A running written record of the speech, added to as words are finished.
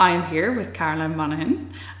I am here with Caroline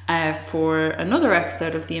Monahan for another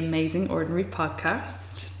episode of the Amazing Ordinary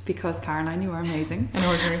podcast, because Caroline, you are amazing. And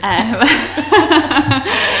ordinary.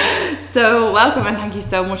 So welcome and thank you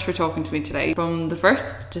so much for talking to me today. From the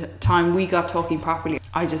first time we got talking properly,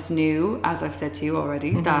 I just knew, as I've said to you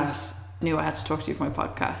already, that I knew I had to talk to you for my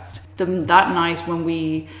podcast. That night when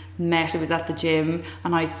we met, it was at the gym,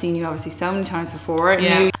 and I'd seen you obviously so many times before. And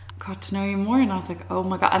yeah. Got to know you more, and I was like, oh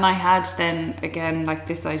my god. And I had then again like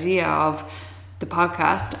this idea of the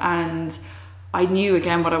podcast, and I knew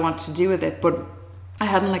again what I wanted to do with it, but I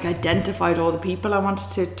hadn't like identified all the people I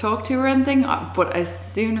wanted to talk to or anything. But as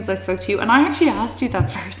soon as I spoke to you, and I actually asked you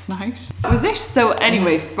that first night, that was it. So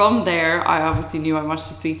anyway, from there I obviously knew I wanted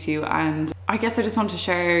to speak to you, and I guess I just want to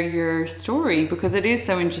share your story because it is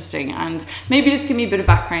so interesting. And maybe just give me a bit of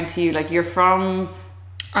background to you. Like,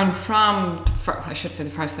 I'm from, I should say the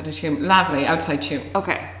first side of Tuam, Lavely, outside Tuam.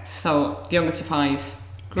 Okay. So, the youngest of 5,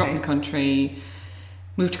 grew up in the country,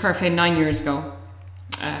 moved to Carfane 9 years ago,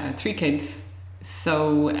 3 kids.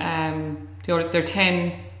 So, they're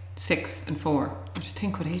 10, 6 and 4. Which I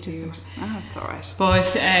think what age is it? Oh, that's alright.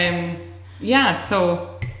 But, yeah,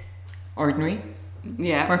 so, ordinary.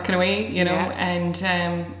 Yeah. Working away, you know, and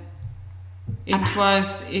it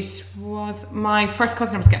was my first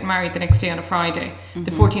cousin was getting married the next day on a Friday,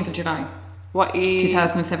 the 14th of July. What year?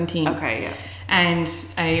 2017. Okay, yeah. And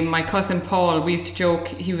my cousin Paul, we used to joke,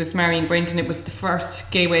 he was marrying Brendan. It was the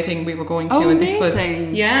first gay wedding we were going to. Oh, and amazing. This was,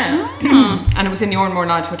 and it was in the Ormore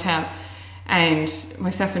Lodge Hotel. And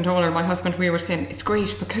myself and Donald, my husband, we were saying, it's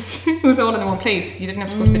great because it was all in the one place. You didn't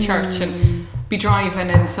have to go to the church and be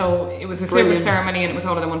driving. And so it was a civil ceremony and it was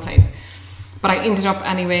all in the one place. But I ended up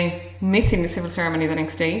anyway missing the civil ceremony the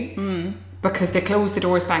next day because they closed the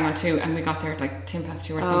doors bang on 2 and we got there at like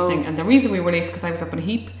 2:10 or something. And the reason we were late because I was up in a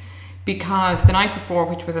heap, because the night before,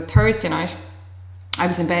 which was a Thursday night, I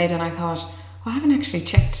was in bed and I thought, I haven't actually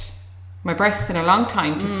checked my breasts in a long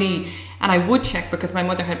time to see. And I would check because my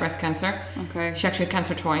mother had breast cancer. Okay. She actually had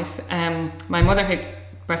cancer twice. My mother had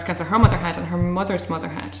breast cancer, her mother had, and her mother's mother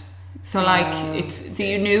had. So So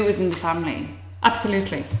you knew it was in the family?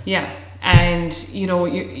 Absolutely, yeah. And you know,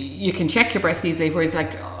 you can check your breast easily, whereas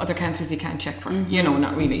like other cancers you can't check for. You know,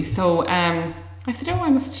 not really. So I said, I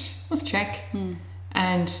must check.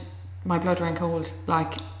 And my blood ran cold.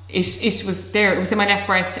 Like it was there. It was in my left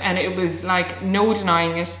breast, and it was like no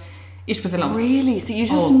denying it. It was a lump. Really? So you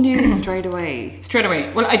just knew straight away? Straight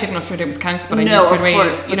away. Well, I didn't know straight away it was cancer, but I knew straight away. No, of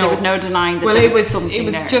course. But there was no denying that there was something there. It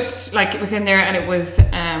was just like it was in there, and it was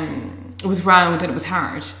round and it was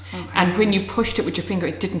hard. Okay. And when you pushed it with your finger,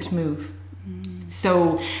 it didn't move.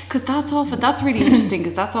 So, because that's really interesting,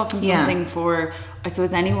 because that's often something for, I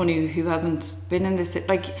suppose, anyone who hasn't been in this,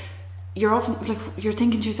 like, you're often like, you're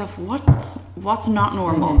thinking to yourself, what's not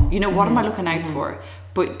normal? You know, what am I looking out for?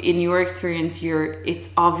 But in your experience, it's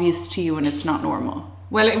obvious to you and it's not normal.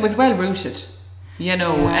 Well, it was well rooted, you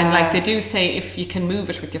know, and like they do say, if you can move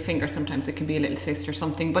it with your finger, sometimes it can be a little cyst or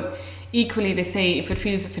something. But equally, they say if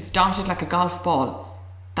it's dotted like a golf ball,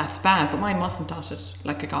 that's bad. But mine wasn't dotted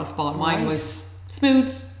like a golf ball. Mine was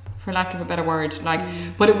smooth, for lack of a better word. Like,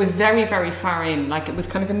 but it was very, very far in. Like, it was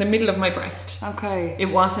kind of in the middle of my breast. Okay. It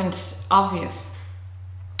wasn't obvious.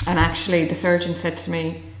 And actually, the surgeon said to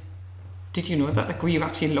me, did you know that? Like, were you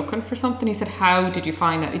actually looking for something? He said, how did you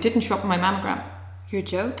find that? It didn't show up in my mammogram. You're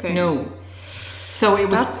joking? No. So it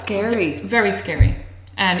was... That's scary. Very scary.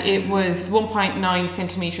 And it was 1.9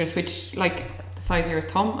 centimetres, which, like, the size of your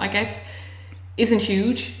thumb, I guess, isn't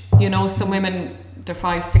huge. You know, some women, they're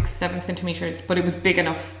 5, 6, 7 centimetres, but it was big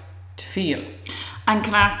enough to feel. And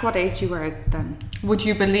can I ask what age you were then? Would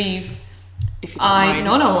you believe... If you don't mind.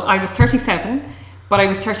 No, I was 37... But I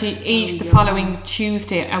was 38 the following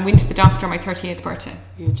Tuesday and went to the doctor on my 38th birthday.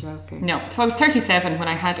 You're joking. No. So I was 37 when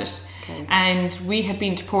I had it. Okay. And we had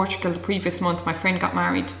been to Portugal the previous month. My friend got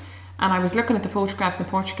married. And I was looking at the photographs in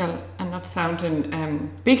Portugal. I'm not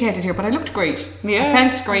sounding big-headed here, but I looked great. Yeah. I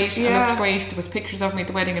felt great. Yeah. I looked great. There was pictures of me at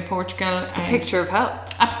the wedding in Portugal. A picture of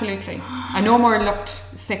health. Absolutely. I no more looked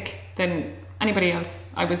sick than anybody else.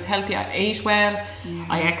 I was healthy. I ate well. Yeah.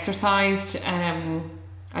 I exercised.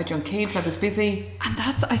 I had young kids, I was busy. And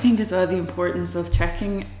that's, I think, as well, the importance of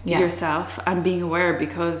checking yourself and being aware,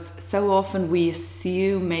 because so often we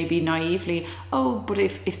assume, maybe naively, but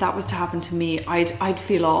if that was to happen to me, I'd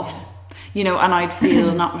feel off, you know, and I'd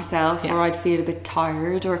feel not myself, or I'd feel a bit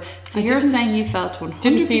tired, or so you're saying you felt 100%.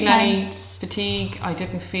 Didn't feel any fatigue. I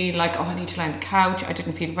didn't feel like, I need to lie on the couch. I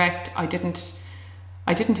didn't feel wrecked. I didn't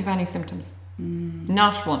have any symptoms.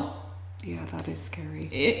 Not one. Yeah, that is scary.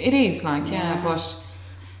 It is, like, but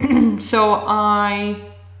so I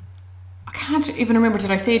can't even remember, did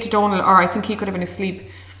I say it to Donald, or I think he could have been asleep.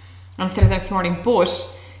 I'm still there this morning.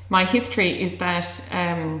 But my history is that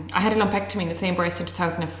I had a lumpectomy in the same breast in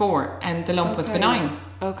 2004, and the lump was benign.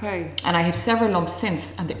 Okay. And I had several lumps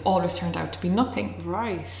since, and they always turned out to be nothing.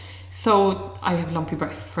 Right. So I have lumpy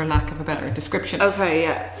breasts, for lack of a better description. Okay,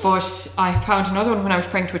 yeah. But I found another one when I was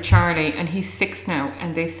pregnant with Charlie, and he's 6 now,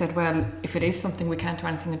 and they said, well, if it is something, we can't do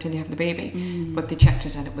anything until you have the baby. But they checked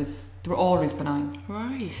it, and they were always benign.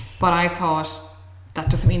 Right. But I thought, that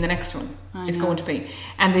doesn't mean the next one is going to be.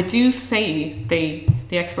 And they do say,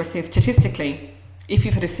 the experts say, statistically, if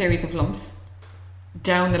you've had a series of lumps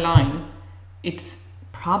down the line, it's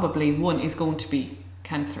probably one is going to be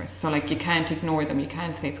cancerous. So like, you can't ignore them. You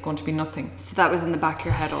can't say it's going to be nothing. So that was in the back of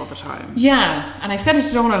your head all the time. Yeah. And I said it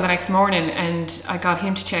to Donald the next morning, and I got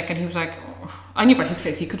him to check, and he was like, I knew by his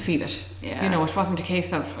face he could feel it. Yeah. You know, it wasn't a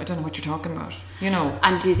case of, I don't know what you're talking about, you know.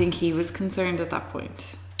 And do you think he was concerned at that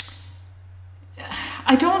point?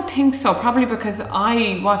 I don't think so, probably because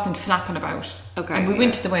I wasn't flapping about. Okay. And we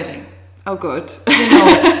went to the wedding. Oh, good. You know,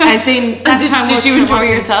 as in, that's how did much you I enjoy wasn't-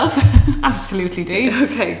 yourself? Absolutely did.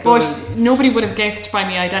 Okay, good. But nobody would have guessed by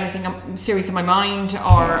me I had anything serious in my mind,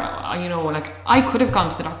 or, you know, like, I could have gone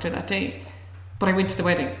to the doctor that day, but I went to the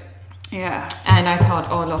wedding. Yeah. And I thought,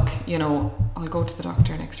 oh, look, you know, I'll go to the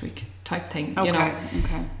doctor next week type thing, you know.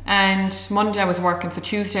 Okay. And Monday I was working, so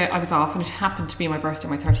Tuesday I was off, and it happened to be my birthday,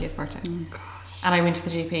 my 30th birthday. Oh, gosh. And I went to the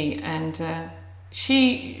GP, and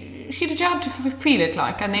she had a job to feel it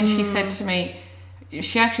like. And then she said to me,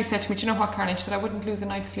 she actually said to me, do you know what, Caroline? She said, I wouldn't lose a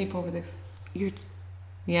night's sleep over this.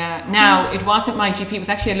 Yeah. Now, it wasn't my GP, it was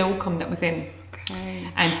actually a locum that was in. Okay.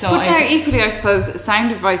 And so but now, equally, I suppose,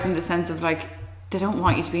 sound advice in the sense of like, they don't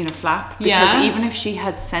want you to be in a flap. Because even if she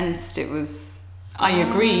had sensed it was... I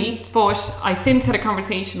agree, but I since had a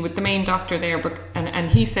conversation with the main doctor there,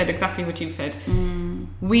 and he said exactly what you said.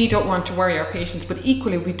 We don't want to worry our patients, but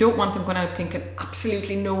equally we don't want them going out thinking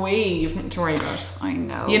absolutely no way, you've nothing to worry about. I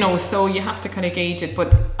know. You know, so you have to kind of gauge it.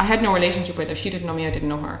 But I had no relationship with her. She didn't know me, I didn't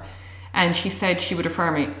know her. And she said she would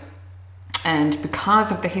refer me. And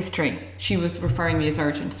because of the history, she was referring me as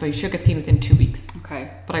urgent. So you should get seen within 2 weeks.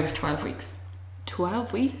 Okay. But I was 12 weeks.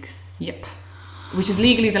 12 weeks? Yep. Which is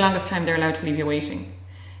legally the longest time they're allowed to leave you waiting.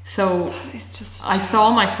 So that is just I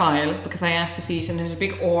saw my file because I asked to see it, and it had a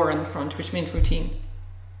big or on the front, which meant routine.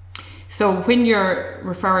 So when your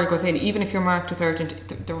referral goes in, even if you're marked as urgent,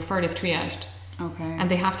 the referral is triaged. Okay.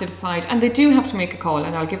 And they have to decide, and they do have to make a call,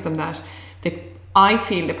 and I'll give them that. I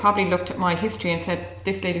feel they probably looked at my history and said,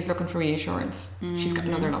 this lady's looking for reassurance. She's got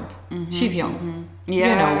another lump. She's young. Yeah.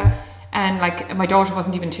 You know. And like, my daughter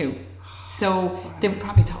wasn't even 2. So they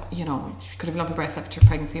probably thought, you know, she could have lumpy breasts after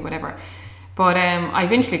pregnancy, whatever. But I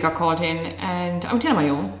eventually got called in, and I went in on my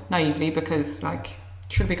own, naively, because like,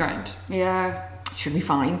 should be grand. Yeah. Should be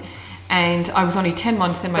fine. And I was only 10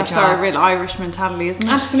 months in my job. That's our real Irish mentality, isn't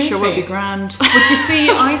it? Absolutely. Sure, we'll be grand. But you see,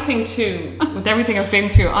 I think too, with everything I've been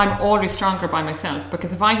through, I'm always stronger by myself,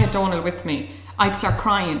 because if I had Donald with me, I'd start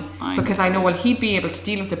crying because I know, well, he'd be able to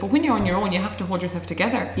deal with it. But when you're on your own, you have to hold yourself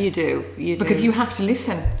together. You do. Because you have to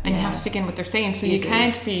listen, and you have to stick in what they're saying, so you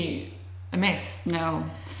can't be a mess. No.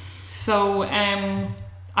 So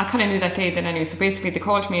I kind of knew that day then anyway. So basically they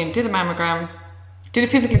called me and did a mammogram, did a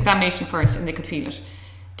physical examination first, and they could feel it.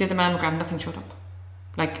 Did the mammogram, nothing showed up.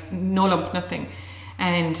 Like, no lump, nothing.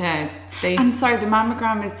 And I'm sorry, the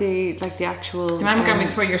mammogram is the actual... The mammogram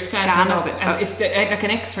is where you're standing up, and it's like an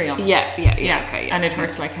X-ray on it. Yeah, okay. Yeah. And it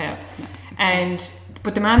hurts like hell. Yeah.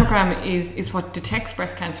 But the mammogram is what detects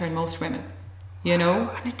breast cancer in most women, you know?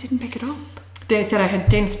 And it didn't pick it up. They said I had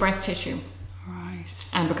dense breast tissue. Right.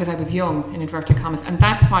 And because I was young, in inverted commas. And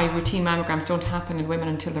that's why routine mammograms don't happen in women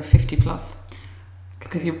until they're 50 plus.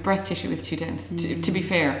 Because your breast tissue is too dense, to be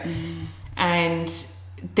fair. And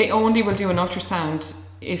they only will do an ultrasound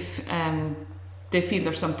if they feel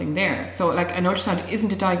there's something there. So like, an ultrasound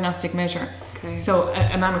isn't a diagnostic measure. Okay. So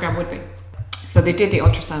a mammogram would be. So they did the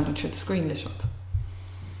ultrasound, and the screen lit up.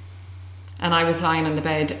 And I was lying on the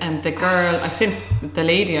bed, and the girl, I since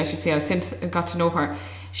got to know her.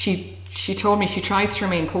 She told me she tries to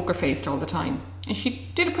remain poker faced all the time, and she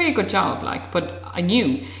did a pretty good job, like, but I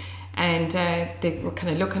knew. And they were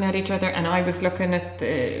kind of looking at each other, and I was looking at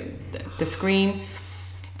the screen,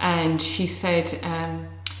 and she said,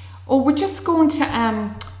 we're just going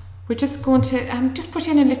to just put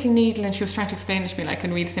in a little needle. And she was trying to explain it to me like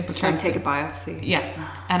in real simple terms. Take a biopsy.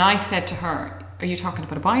 Yeah. And I said to her, are you talking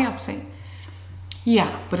about a biopsy?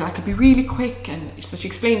 Yeah, but I could be really quick. And so she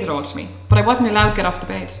explained it all to me, but I wasn't allowed to get off the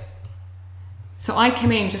bed. So I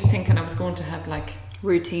came in just thinking I was going to have like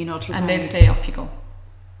routine ultrasound, and they'd say, off you go.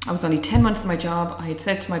 I was only 10 months in my job. I had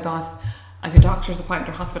said to my boss, I have a doctor's appointment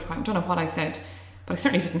or hospital appointment. I don't know what I said, but I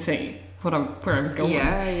certainly didn't say where I was going.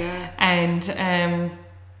 Yeah. And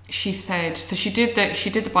she said, so she did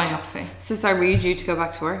the biopsy. So sorry, were you due to go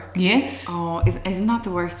back to work? Yes. Oh, isn't that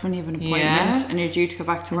the worst when you have an appointment and you're due to go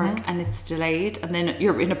back to work and it's delayed and then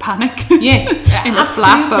you're in a panic? Yes. In a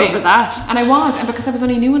flap over that. And I was, and because I was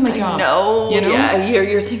only new in my job. No, yeah,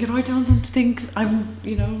 you're thinking, I don't want them to think I'm,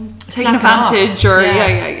 taking advantage or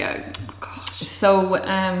yeah. Oh, gosh.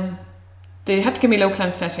 So they had to give me local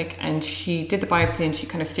anaesthetic, and she did the biopsy and she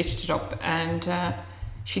kind of stitched it up, and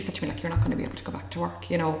she said to me, like, you're not going to be able to go back to work,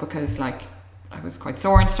 because like I was quite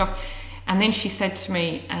sore and stuff. And then she said to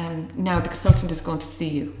me, now the consultant is going to see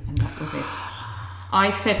you, and that was it.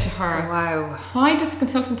 I said to her, wow, why does the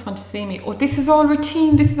consultant want to see me? Oh, this is all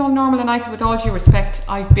routine, this is all normal. And I said, with all due respect,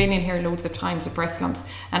 I've been in here loads of times with breast lumps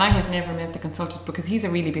and I have never met the consultant because he's a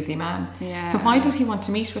really busy man. Yeah. So why does he want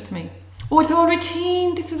to meet with me? Oh, it's all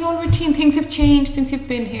routine, this is all routine, things have changed since you've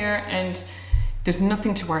been here and there's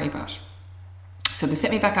nothing to worry about. So they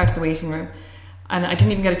sent me back out to the waiting room, and I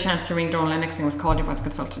didn't even get a chance to ring Donald. The next thing I was called in by the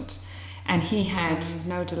consultant, and he had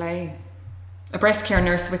no delay, a breast care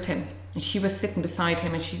nurse with him, and she was sitting beside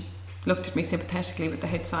him, and she looked at me sympathetically with the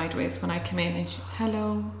head sideways when I came in, and she,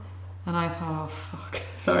 hello, and I thought, oh fuck,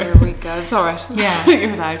 sorry. There we go. It's all right. Yeah,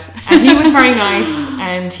 you're allowed. And he was very nice,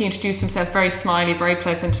 and he introduced himself, very smiley, very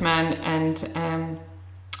pleasant man, and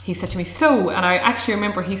he said to me, so, and I actually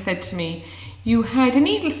remember he said to me, you had a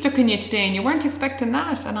needle stuck in you today and you weren't expecting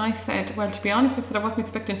that. And I said, well, to be honest, I said I wasn't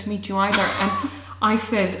expecting to meet you either. And I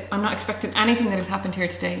said, I'm not expecting anything that has happened here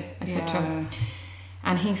today, I said to him.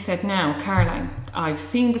 And he said, now, Caroline, I've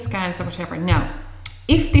seen the scans and whatever. Now,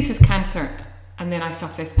 if this is cancer, and then I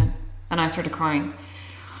stopped listening and I started crying.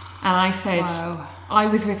 And I said, wow. I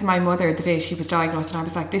was with my mother the day she was diagnosed, and I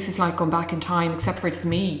was like, this is like going back in time, except for it's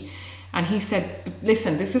me. And he said,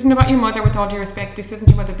 listen, this isn't about your mother, with all due respect, this isn't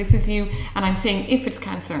your mother, this is you. And I'm saying if it's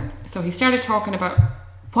cancer. So he started talking about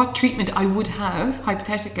what treatment I would have,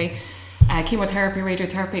 hypothetically, chemotherapy,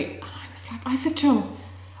 radiotherapy. And I was like, I said to him,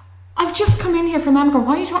 I've just come in here from mammogram,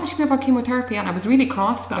 why are you talking to me about chemotherapy? And I was really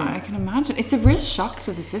cross with him. I can imagine. It's a real shock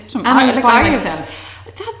to the system. And I was by myself.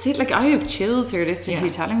 That's it. Like, I have chills here listening to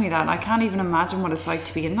you telling me that. And I can't even imagine what it's like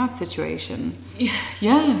to be in that situation.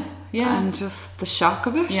 Yeah. And just the shock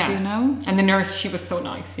of it, And the nurse, she was so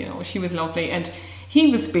nice, she was lovely. And he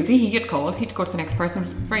was busy, he had called, he had to go to the next person. It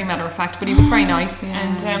was very matter of fact, but he was very nice.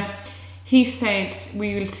 Yeah. And he said,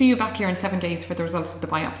 we will see you back here in 7 days for the results of the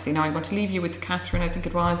biopsy. Now I'm going to leave you with Catherine, I think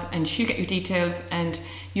it was, and she'll get your details and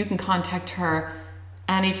you can contact her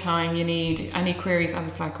anytime you need any queries. I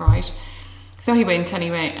was like, right. So he went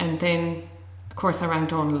anyway, and then of course I rang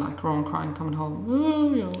Donald, like, grown crying coming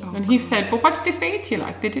home. And he said, but what did they say to you?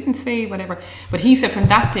 Like, they didn't say whatever. But he said from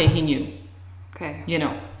that day he knew. Okay.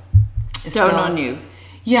 Donald knew.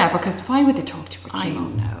 Yeah, because why would they talk to you about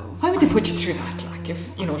chemo? I know. Why would they put you through that, like,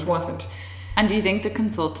 if, it wasn't? And do you think the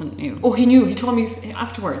consultant knew? Oh, he knew. He told me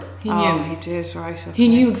afterwards. He knew. Oh, he did, right. Okay. He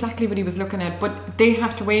knew exactly what he was looking at. But they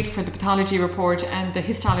have to wait for the pathology report and the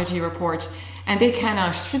histology report. And they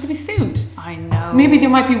cannot, should they be sued? I know. Maybe there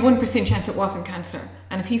might be 1% chance it wasn't cancer.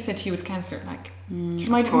 And if he said to you it's cancer, like,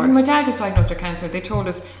 my dad was diagnosed with cancer, they told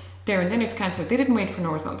us there and then it's cancer. They didn't wait for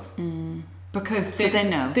no results. Because they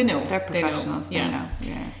know. They know. They're professionals. They know.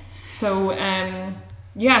 Yeah. So,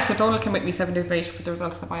 so Donald came with me 7 days later for the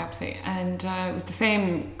results of the biopsy. And it was the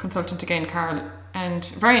same consultant again, Carl, and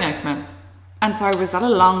very nice man. And sorry, was that a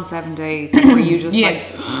long 7 days? Or were you just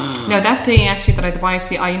yes. Now that day actually that I had the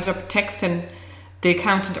biopsy, I ended up texting the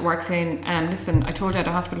accountant at work saying, listen, I told you I had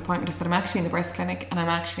a hospital appointment. I said, I'm actually in the breast clinic and I'm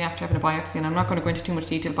actually after having a biopsy and I'm not going to go into too much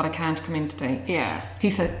detail, but I can't come in today. Yeah.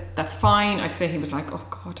 He said, that's fine. I'd say he was like, oh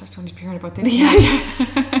God, I don't need to be hearing about this.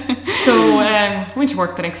 Yeah. So I went to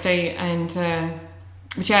work the next day and,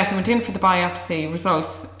 so I went in for the biopsy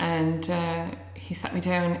results and he sat me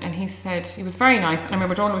down and he said, he was very nice. And I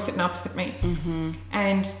remember Donald was sitting opposite me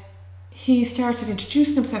and he started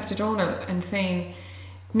introducing himself to Donald and saying,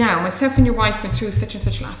 now, myself and your wife went through such and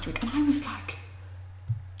such last week. And I was like,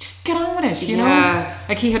 just get on with it, you know?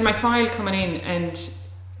 Like, he had my file coming in and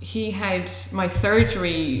he had my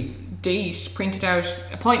surgery date printed out,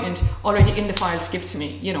 appointment already in the file to give to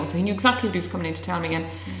me, so he knew exactly what he was coming in to tell me. And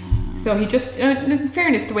so he just, in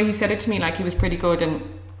fairness, the way he said it to me, like, he was pretty good. And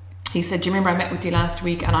he said, do you remember I met with you last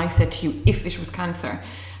week and I said to you if it was cancer?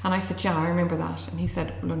 And I said, yeah, I remember that. And he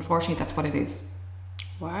said, well, unfortunately, that's what it is.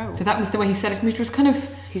 Wow. So that was the way he said it, which was kind of...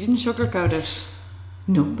 He didn't sugarcoat it.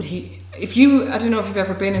 No, but I don't know if you've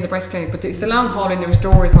ever been in the breast clinic, but it's a long hall and there's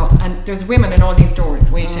doors and there's women in all these doors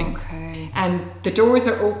waiting. Okay. And the doors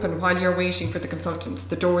are open while you're waiting for the consultants.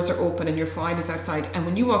 The doors are open and your file is outside. And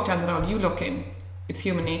when you walk down the hall, you look in. It's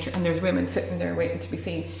human nature. And there's women sitting there waiting to be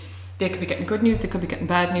seen. They could be getting good news, they could be getting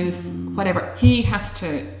bad news, whatever. He has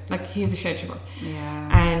to, like, he has a schedule.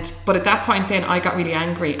 Yeah. But at that point then I got really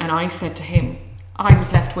angry, and I said to him, I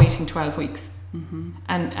was left waiting 12 weeks.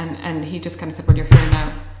 And he just kind of said, well, you're here now.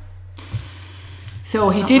 So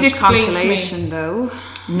he did explain to me. Though.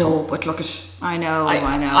 No, but look, I know.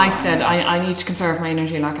 I said, I need to conserve my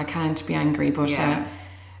energy, like I can't be angry, but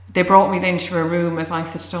they brought me then to a room, as I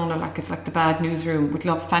sit down, like it's like the bad news room with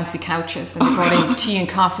fancy couches, and they brought in tea and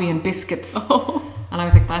coffee and biscuits. And I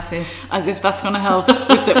was like, that's it. As if that's going to help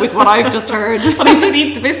with what I've just heard. But I did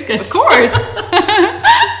eat the biscuits. Of course.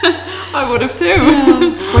 I would have too.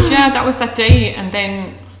 Yeah. But yeah, that was that day. And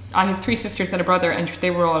then I have 3 sisters and a brother, and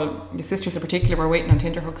they were all, the sisters in particular, were waiting on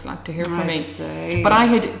tenterhooks, like, to hear from me. See. But I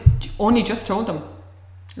had only just told them.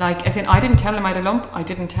 Like, as in, I didn't tell them I had a lump. I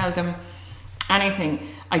didn't tell them anything.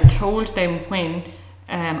 I told them when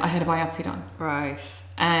I had a biopsy done. Right.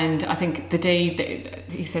 And I think the day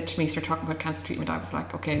he said to me, start talking about cancer treatment, I was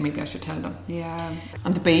like, okay, maybe I should tell them. Yeah.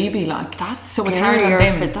 And the baby, like, that's so it's hard on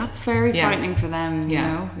them. That's very frightening for them, you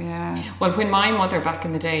know? Yeah. Well, when my mother back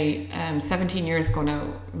in the day, 17 years ago now,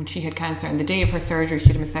 when she had cancer, and the day of her surgery, she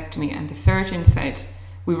had a mastectomy, and the surgeon said,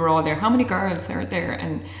 we were all there, how many girls are there?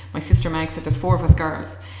 And my sister Meg said, there's 4 of us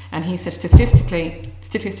girls. And he said, statistically,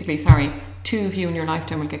 2 of you in your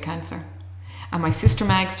lifetime will get cancer. And my sister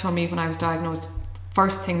Mags told me when I was diagnosed,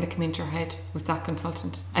 first thing that came into her head was that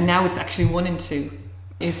consultant. And now it's actually 1 in 2.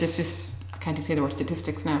 Is it just, I can't even say the word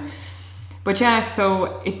statistics now. But yeah,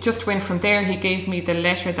 so it just went from there. He gave me the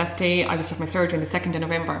letter that day. I was to have my surgery on the 2nd of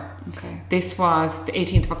November. Okay. This was the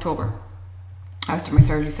 18th of October. I was to have my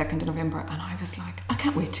surgery 2nd of November, and I was like, I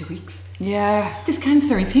can't wait 2 weeks. Yeah. This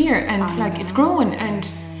cancer is here, and it's growing, and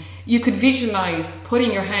you could visualise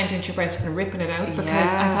putting your hand into your breast and ripping it out,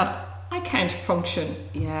 because I thought, I can't function.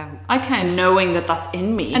 Yeah. I can't. Knowing that that's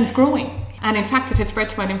in me. And it's growing. And in fact, it had spread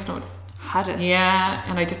to my lymph nodes. Had it? Yeah,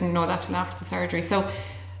 and I didn't know that till after the surgery. So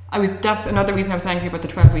that's another reason I was angry about the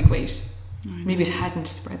 12-week wait. Maybe it hadn't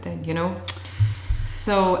spread then, you know?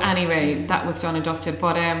 So anyway, that was done and dusted.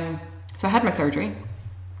 But so I had my surgery,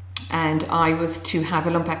 and I was to have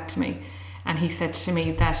a lumpectomy. And he said to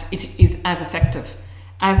me that it is as effective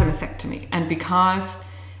as a mastectomy. And because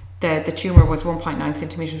the tumour was 1.9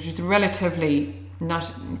 centimetres, which is relatively,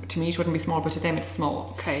 not, to me it wouldn't be small, but to them it's small.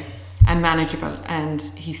 Okay. And manageable. And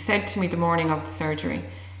he said to me the morning of the surgery,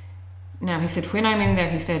 now he said, when I'm in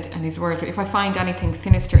there, he said, and his words were, if I find anything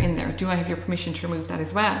sinister in there, do I have your permission to remove that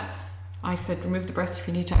as well? I said, remove the breast if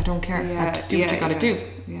you need to, I don't care. Just do what you got to do.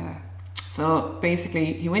 Yeah. So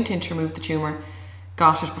basically he went in to remove the tumour,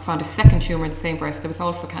 got it, but found a second tumour in the same breast that was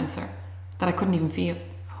also cancer, that I couldn't even feel.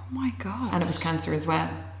 Oh my God. And it was cancer as well.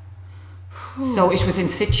 So it was in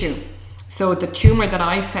situ. So the tumour that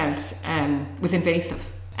I felt was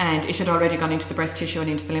invasive, and it had already gone into the breast tissue and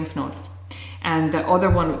into the lymph nodes. And the other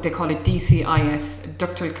one, they call it DCIS,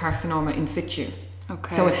 ductal carcinoma in situ.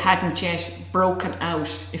 Okay. So it hadn't yet broken out,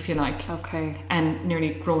 if you like. Okay. And nearly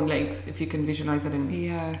grown legs, if you can visualise it,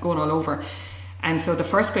 and going all over. And so the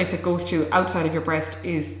first place it goes to outside of your breast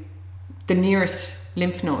is the nearest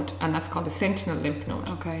lymph node, and that's called the sentinel lymph node.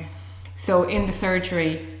 Okay. So in the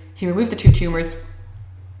surgery, he removed the 2 tumours,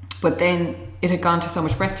 but then it had gone to so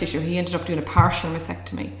much breast tissue, he ended up doing a partial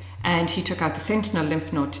mastectomy, and he took out the sentinel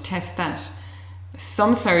lymph node to test that.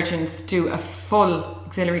 Some surgeons do a full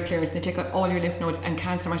axillary clearance, and they take out all your lymph nodes, and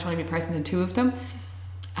cancer might only be present in 2 of them,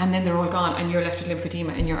 and then they're all gone, and you're left with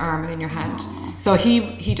lymphedema in your arm and in your hand. So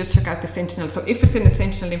he just took out the sentinel. So if it's in the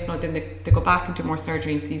sentinel lymph node, then they go back and do more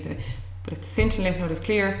surgery and sees it. But if the sentinel lymph node is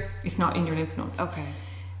clear, it's not in your lymph nodes. Okay.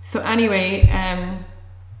 So anyway,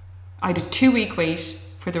 I had a 2-week wait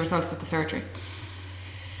for the results of the surgery,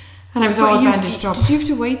 and I was all bandaged up. Did you have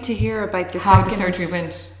to wait to hear about how the surgery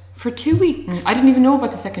went? For 2 weeks? I didn't even know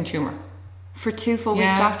about the second tumour. For 2 full weeks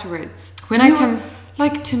afterwards? When I came...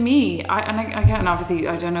 Like, to me, again, obviously,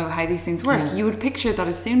 I don't know how these things work. Yeah. You would picture that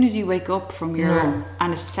as soon as you wake up from your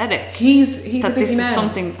anaesthetic, he's a busy man. Is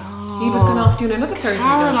something... He was going off doing another surgery,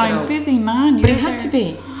 Caroline, don't you know? Busy man. But it had to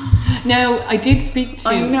be. Now, I did speak to...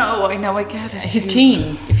 I know, I get it. His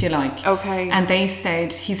team, if you like. Okay. And they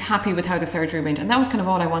said he's happy with how the surgery went. And that was kind of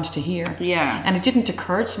all I wanted to hear. Yeah. And it didn't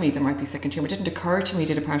occur to me there might be a second tumour. It didn't occur to me he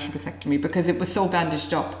did a partial mastectomy, because it was so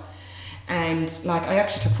bandaged up. And like, I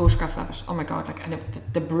actually took photographs of it. Oh my God, like, and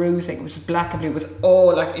the bruising, it was black and blue, it was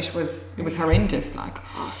all like, it was horrendous, like.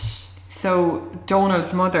 Gosh. So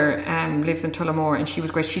Donald's mother lives in Tullamore, and she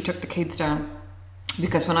was great. She took the kids down,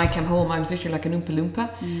 because when I came home, I was literally like an Oompa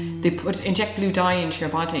Loompa. They inject blue dye into your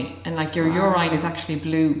body, and like your urine is actually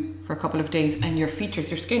blue for a couple of days, and your features,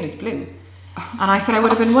 your skin is blue. And I said I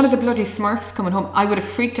would have been one of the bloody Smurfs coming home. I would have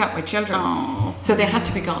freaked out my children. So they had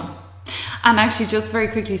to be gone. And actually, just very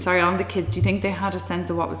quickly, sorry, on the kids, do you think they had a sense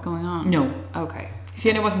of what was going on? No. Okay.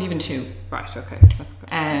 Sienna wasn't even 2. Right, okay. That's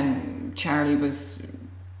good. Charlie was...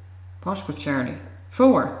 What was Charlie?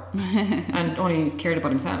 4. And only cared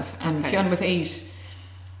about himself. And Fionn was 8.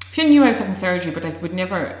 Fionn knew I was having surgery, but like would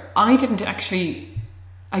never... I don't think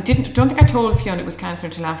I told Fionn it was cancer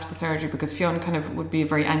until after the surgery, because Fionn kind of would be a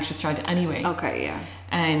very anxious child anyway. Okay, yeah.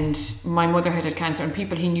 And my mother had cancer, and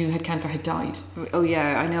people he knew had cancer had died. Oh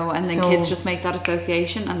yeah, I know. And then kids just make that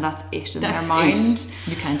association, and that's it in their mind.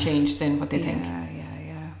 You can't change then what they think. Yeah.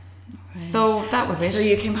 Okay. So that was it. So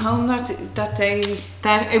you came home that day?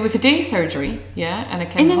 That it was a day surgery, yeah, and I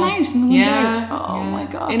came in home. And out in the one day. Oh my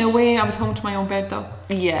gosh. In a way, I was home to my own bed though.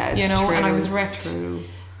 Yeah, it's true. And I was wrecked. True.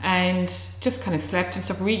 And just kind of slept and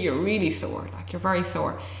stuff. You're really sore, like you're very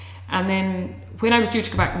sore. And then when I was due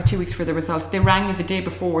to go back in the 2 weeks for the results, they rang me the day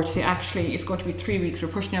before to say, actually, it's going to be 3 weeks. We're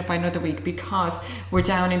pushing it by another week because we're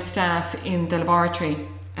down in staff in the laboratory.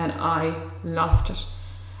 And I lost it.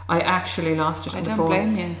 I actually lost it on the phone. I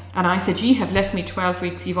don't blame you. And I said, you have left me 12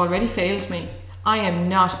 weeks. You've already failed me. I am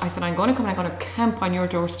not. I said, I'm going to come and I'm going to camp on your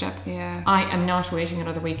doorstep. Yeah. I am not waiting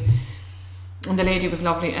another week. And the lady was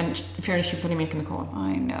lovely, and in fairness, she was only making the call.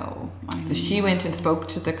 I know. So she went and spoke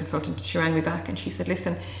to the consultant. She rang me back and she said,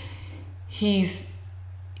 listen, he's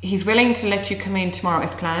willing to let you come in tomorrow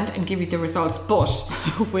as planned and give you the results, but...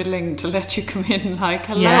 willing to let you come in, like,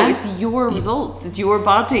 hello, yeah. It's your results, it's your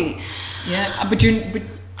body. Yeah, but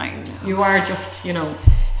I know. You are just,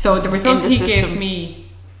 So the results he gave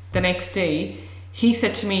me the next day... He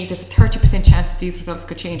said to me, there's a 30% chance that these results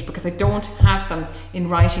could change because I don't have them in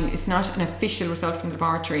writing. It's not an official result from the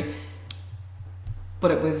laboratory,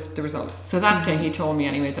 but it was the results. So that day he told me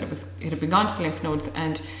anyway that it had been gone to the lymph nodes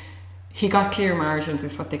and he got clear margins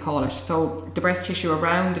is what they call it. So the breast tissue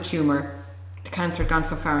around the tumour, the cancer had gone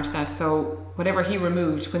so far into that. So whatever he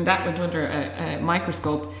removed, when that went under a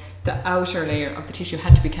microscope, the outer layer of the tissue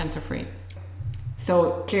had to be cancer free.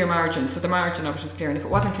 So clear margins. So the margin of it was clear, and if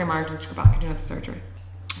it wasn't clear margins, to go back and do another surgery.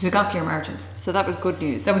 So we got clear margins. So that was good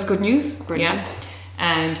news. That was good news. Brilliant. Yeah.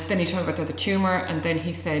 And then he told me about the tumour, and then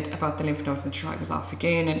he said about the lymph nodes, and sure I was off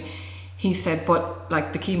again. And he said, but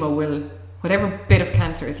like the chemo will, whatever bit of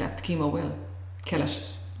cancer is left, the chemo will kill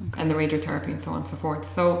it. Okay. And the radiotherapy and so on and so forth.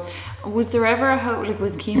 So was there ever a hope, like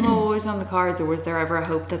was chemo always on the cards, or was there ever a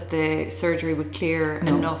hope that the surgery would clear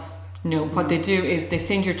enough? No, what they do is they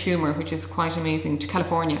send your tumour, which is quite amazing, to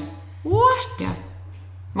California. What? Yeah.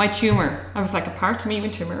 My tumour. I was like, a part of me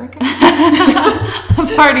went to America.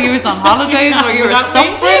 A part of you was on holidays where you were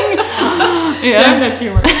suffering. Yeah. Damn that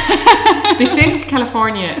tumour. They sent it to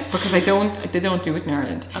California because they don't do it in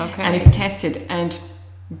Ireland. Okay. And it's tested, and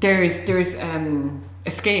there's a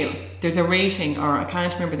scale. There's a rating, or I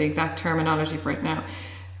can't remember the exact terminology for it now.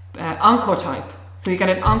 Oncotype. So you get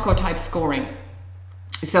an oncotype scoring.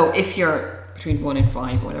 So if you're between 1 and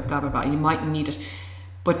 5 or whatever, blah, blah, blah, you might need it.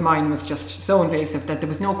 But mine was just so invasive that there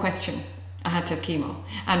was no question. I had to have chemo.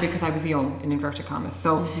 And because I was young, in inverted commas.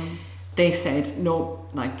 So they said, no,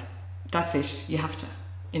 like, that's it. You have to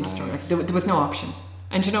end the story. Like, there was no option.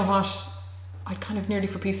 And you know what? I kind of nearly,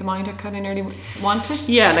 for peace of mind, I kind of nearly want it.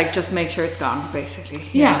 Yeah, like just make sure it's gone, basically.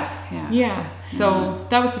 Yeah. So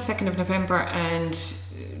that was the 2nd of November, and...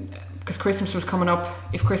 because Christmas was coming up,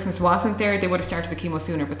 if Christmas wasn't there, they would have started the chemo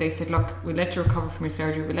sooner, but they said, look, we'll let you recover from your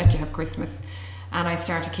surgery, we'll let you have Christmas. And I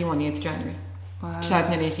started chemo on the 8th of January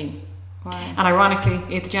 2018. Wow. And ironically,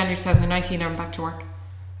 8th of January 2019 I went back to work.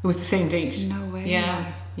 It was the same date. No way.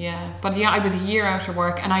 Yeah. But yeah, I was a year out of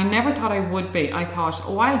work, and I never thought I would be. I thought,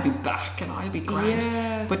 I'll be back and I'll be grand.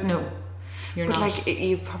 Yeah. But no, you're not. But like,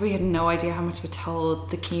 you probably had no idea how much of a toll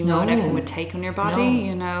the chemo and everything would take on your body,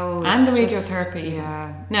 And the radiotherapy.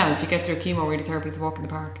 Yeah. Now, if you get through chemo, radiotherapy is a walk in the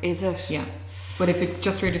park. Is it? Yeah. But if it's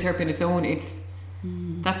just radiotherapy on its own,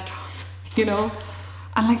 that's tough,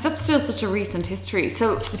 And like, that's still such a recent history.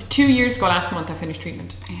 So it's 2 years ago last month I finished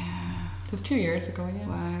treatment. Yeah. It was 2 years ago, yeah.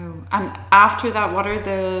 Wow. And after that, what are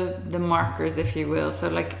the markers, if you will? So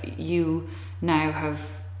like, you now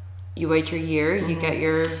you wait your year, you get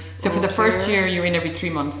your... So for the first year, you're in every 3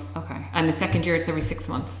 months. Okay. And the second year, it's every 6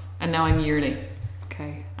 months. And now I'm yearly.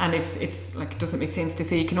 Okay. And it's like, it doesn't make sense to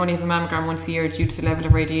say you can only have a mammogram once a year due to the level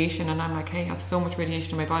of radiation. And I'm like, hey, I have so much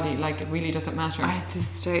radiation in my body, like, it really doesn't matter. At this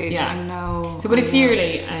stage, I know. So, but it's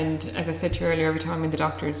yearly. And as I said to you earlier, every time I'm in the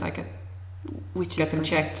doctors, I get them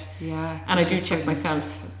checked. Yeah. And I do check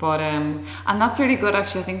myself. But and that's really good,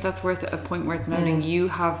 actually. I think that's a point worth noting. You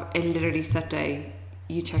have a literally set day.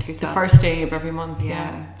 You check yourself. The first day of every month.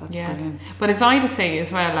 Yeah. That's brilliant. But as I just say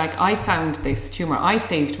as well, like, I found this tumour, I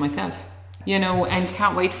saved myself. And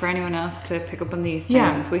can't wait for anyone else to pick up on these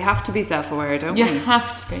things. We have to be self-aware, don't we? You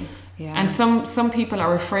have to be. Yeah. And some people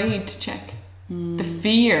are afraid to check. The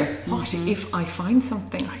fear, what if I find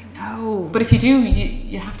something? I know. But if you do,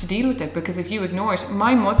 you have to deal with it, because if you ignore it,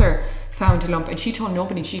 my mother found a lump and she told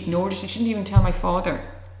nobody, she ignored it, she didn't even tell my father.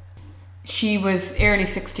 She was early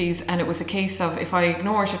 60s and it was a case of, if I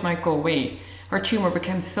ignore it, it might go away. Her tumour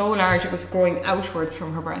became so large it was growing outwards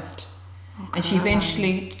from her breast. And she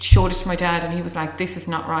eventually showed it to my dad and he was like, this is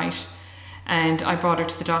not right. And I brought her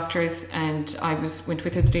to the doctors and went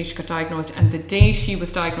with her the day she got diagnosed, and the day she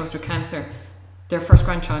was diagnosed with cancer, their first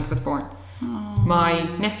grandchild was born. Oh, my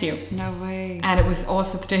nephew. No way. And it was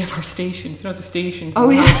also the day of our stations, the stations. Oh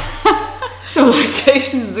yeah. So like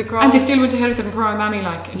stations across. And they still went ahead of them, poor old mammy,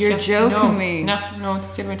 like. You're joking me. No, they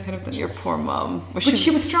still went ahead of them. Your poor mum. But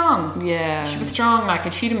she was strong. Yeah. She was strong, like,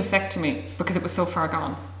 and she had a mastectomy because it was so far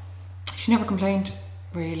gone. She never complained.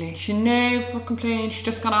 Really? She never complained. She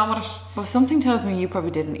just got on with it. Well, something tells me you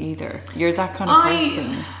probably didn't either. You're that kind of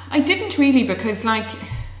person. I didn't really, because, like,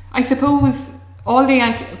 I suppose all the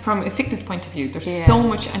from a sickness point of view, there's so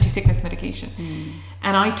much anti-sickness medication,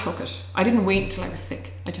 and I took it. I didn't wait until I was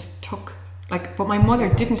sick. I just took, like, but my mother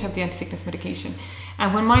didn't have the anti-sickness medication,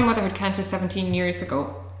 and when my mother had cancer 17 years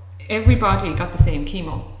ago, everybody got the same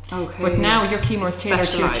chemo. Okay. But now your chemo is tailored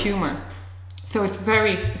to your tumour, so it's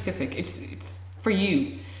very specific. It's for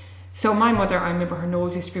you. So my mother, I remember her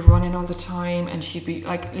nose used to be running all the time, and she'd be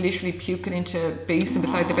like literally puking into a basin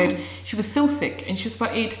beside the bed. She was so sick, and she was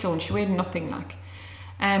about 8 stone. She weighed nothing, like.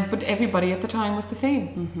 But everybody at the time was the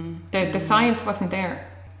same. The science wasn't there,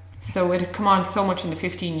 so it had come on so much in the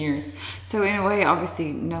 15 years. So in a way,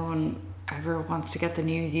 obviously, no one ever wants to get the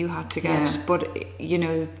news you had to get, but you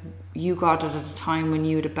know, you got it at a time when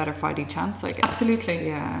you had a better fighting chance, I guess. Absolutely.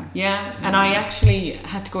 Yeah. And I actually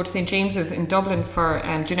had to go to St. James's in Dublin for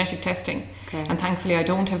genetic testing. Okay. And thankfully I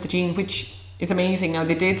don't have the gene, which is amazing. Now,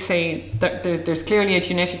 they did say that there's clearly a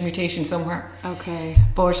genetic mutation somewhere. Okay.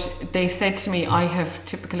 But they said to me,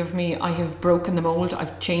 typical of me, I have broken the mould.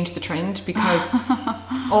 I've changed the trend, because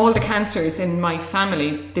all the cancers in my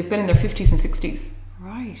family, they've been in their 50s and 60s.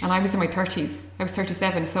 Right. And I was in my 30s. I was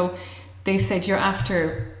 37. So they said, you're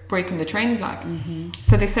after breaking the trend, like.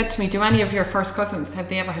 So they said to me, do any of your first cousins, have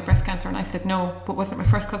they ever had breast cancer? And I said no, but wasn't my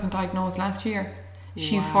first cousin diagnosed last year?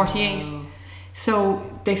 She's 48.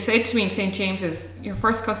 So they said to me in St. James's, your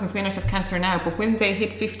first cousins may not have cancer now, but when they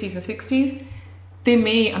hit 50s and 60s, they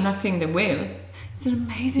may, I'm not saying they will. Is it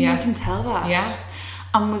amazing you can tell that? Yeah.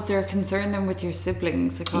 And was there a concern then with your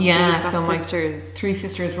siblings? Like, so my sisters? 3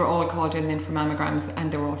 sisters were all called in then for mammograms,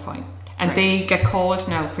 and they were all fine. And Right. they get called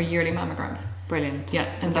now for yearly mammograms. Brilliant.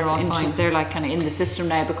 Yeah, So and they're all fine. They're like kind of in the system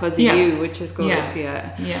now because of Yeah. you, which is good.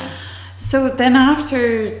 Yeah. So then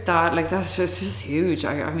after that, like, that's just huge.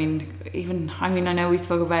 I know we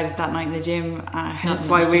spoke about it that night in the gym, hence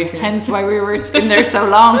why we were in there so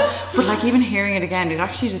long. But like, even hearing it again, it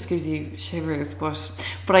actually just gives you shivers.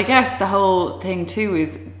 But I guess the whole thing too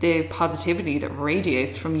is the positivity that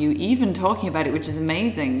radiates from you, even talking about it, which is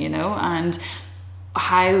amazing, you know, and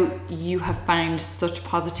how you have found such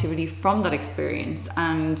positivity from that experience.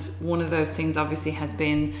 And one of those things obviously has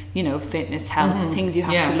been, you know, fitness, health, things you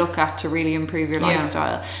have to look at to really improve your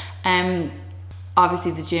lifestyle.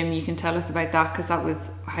 Obviously the gym, you can tell us about that, because that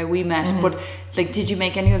was how we met. But like, did you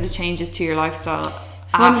make any other changes to your lifestyle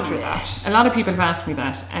after that? A lot of people have asked me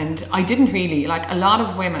that, and I didn't really. Like, a lot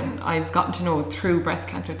of women I've gotten to know through breast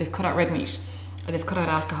cancer, they've cut out red meat, or they've cut out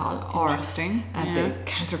alcohol, or the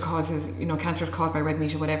cancer is caused by red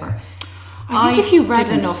meat or whatever. I think if you read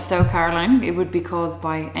enough though, Caroline, it would be caused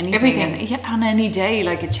by anything. Everything. And on any day,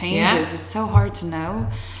 like, it changes. It's so hard to know.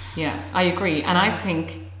 Yeah, I agree. And I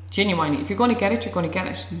think, genuinely, if you're going to get it, you're going to get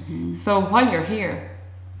it. So while you're here,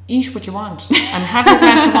 eat what you want, and have your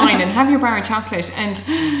glass of wine, and have your bar of chocolate, and,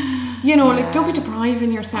 you know, like, don't be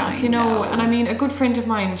depriving yourself, you know. And I mean, a good friend of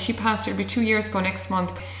mine, she passed, it'll be 2 years ago next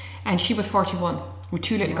month, and she was 41 with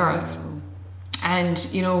 2 little girls. And,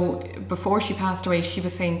 you know, before she passed away, she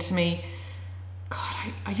was saying to me, God,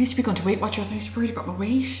 I used to be going to Weight Watchers, and I used to be worried about my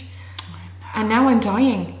weight, and now I'm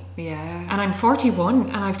dying. And I'm 41,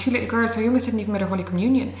 and I have 2 little girls. Her youngest hadn't even made her Holy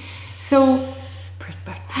Communion. So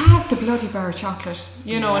perspective, have the bloody bar of chocolate,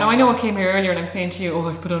 you know. Now, I know I came here earlier and I'm saying to you, oh,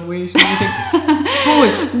 I've put on weight and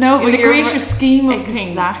everything. No, in the greater scheme of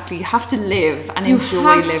things, exactly, you have to live and enjoy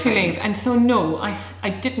living. You have to live. And so no, I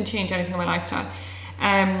didn't change anything in my lifestyle.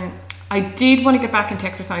 I did want to get back into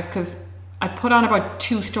exercise, because I put on about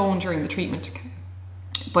 2 stone during the treatment.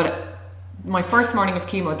 But my first morning of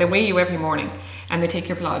chemo, they weigh you every morning and they take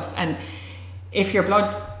your bloods, and if your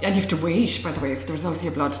bloods, and you have to wait, by the way, for the results of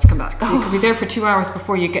your bloods to come back, so you could be there for 2 hours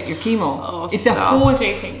before you get your chemo. It's a whole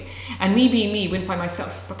day thing. And me being me, went by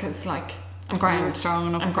myself, because, like, I'm grand. You're strong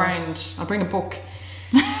enough. I'm for grand. it. I'll bring a book,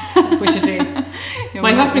 which I did.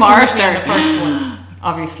 My husband came with me on the first one,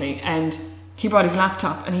 obviously, and he brought his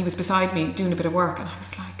laptop and he was beside me doing a bit of work, and I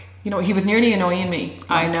was like, you know, he was nearly annoying me.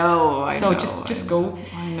 Like, I know. Just go.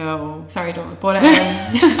 I know. Sorry, Donald, but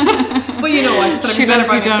but you know, I just thought I'd be better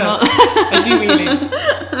by myself. I do really.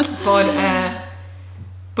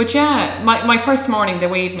 But yeah, my first morning they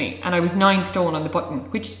weighed me and I was 9 stone on the button,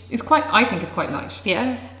 which is I think is quite light.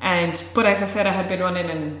 Yeah. But as I said, I had been running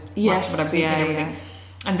and watching what I was eating and everything.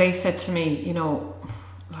 And they said to me, you know,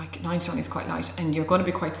 like 9 stone is quite light and you're going to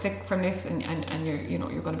be quite sick from this and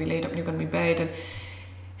you're going to be laid up and you're going to be bed. And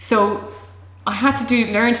so I had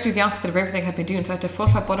to learn to do the opposite of everything I had been doing. So I had to full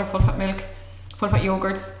fat butter, full fat milk, full fat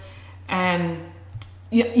yogurts.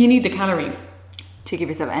 You need the calories to give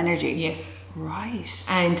yourself energy. Yes. Right.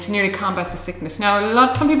 And to nearly combat the sickness.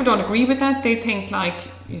 Now, some people don't agree with that. They think like,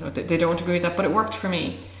 you know, they don't agree with that, but it worked for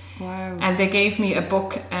me. Wow. And they gave me a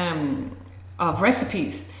book of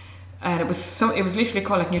recipes, and it was literally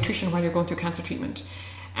called like Nutrition While You're Going Through Cancer Treatment.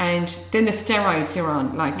 And then the steroids you're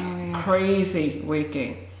on, like crazy weight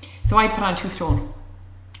gain. So I put on 2 stone.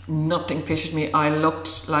 Nothing fitted me. I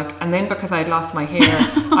looked like, and then because I had lost my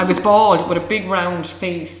hair, I was bald with a big round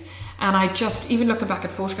face. And I just, even looking back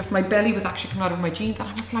at photographs, my belly was actually coming out of my jeans. And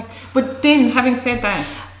I was like, but then having said that,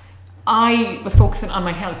 I was focusing on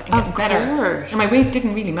my health and getting better. And my weight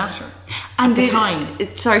didn't really matter at the time.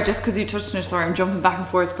 Sorry, just because you touched on it, sorry, I'm jumping back and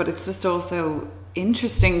forth, but it's just also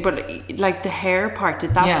interesting. But like the hair part,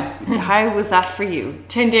 how was that for you?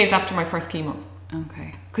 10 days after my first chemo.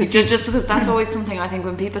 Okay. Just because that's always something I think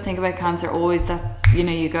when people think about cancer, always that, you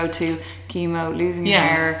know, you go to chemo, losing your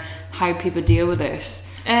hair, how people deal with it.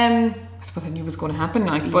 I suppose I knew it was going to happen,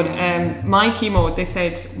 but my chemo, they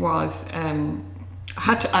said, was I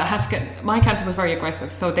had to get, my cancer was very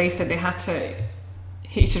aggressive, so they said they had to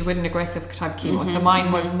hit it with an aggressive type of chemo. So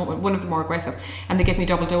mine was one of the more aggressive, and they gave me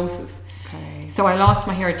double doses. Okay. So I lost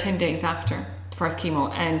my hair 10 days after the first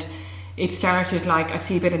chemo, and it started like I'd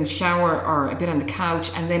see a bit in the shower or a bit on the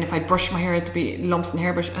couch, and then if I'd brush my hair, it'd be lumps in the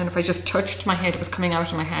hairbrush, and if I just touched my head, it was coming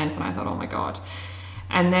out of my hands, and I thought, oh my god.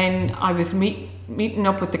 And then I was meeting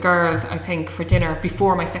up with the girls, I think, for dinner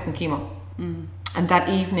before my second chemo. And that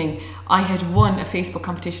evening, I had won a Facebook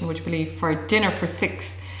competition, would you believe, for dinner for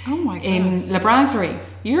 6 in La Brasserie.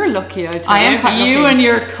 You're lucky, I tell you. I am quite lucky. You and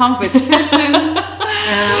your competition.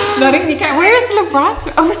 Where's La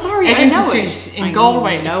Brasserie? Oh, sorry, Eglinton I know Street in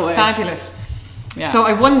Galway. Fabulous. Yeah. So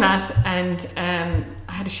I won that, and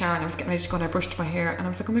I had a shower, and I was getting ready to go, and I brushed my hair, and I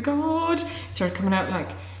was like, oh my god. It started coming out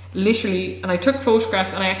like... literally, and I took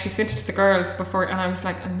photographs and I actually sent it to the girls before, and I was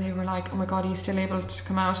like, and they were like, oh my god, are you still able to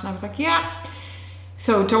come out? And I was like, yeah.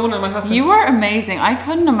 So Donal, my husband, you were amazing. I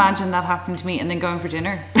couldn't imagine that happening to me and then going for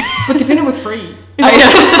dinner. But the dinner was free. You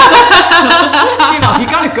know, you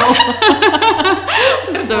gotta go.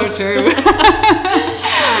 So true.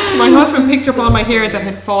 My husband picked up all my hair that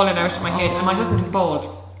had fallen out of my head, and my husband is bald.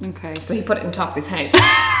 Okay. So he put it on top of his head.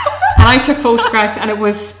 And I took photographs, and it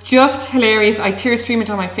was just hilarious. I tears streaming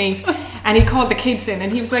down my face, and he called the kids in,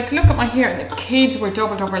 and he was like, look at my hair, and the kids were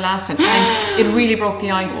doubled over laughing, and it really broke the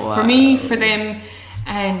ice for me, for them.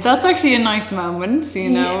 And that's actually a nice moment, you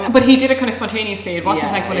know. Yeah, but he did it kind of spontaneously. It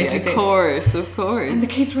wasn't like when I did this. Of course. And the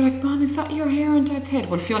kids were like, Mom, is that your hair on Dad's head?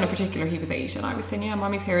 Well, Fiona in particular, he was 8, and I was saying, yeah,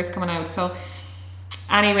 Mommy's hair is coming out. So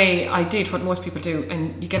anyway, I did what most people do,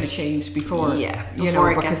 and you get it shaved before,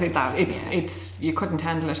 because it's you couldn't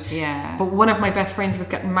handle it. Yeah. But one of my best friends was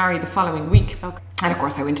getting married the following week, and of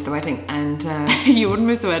course I went to the wedding, and you wouldn't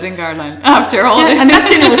miss the wedding, Caroline. After all, and that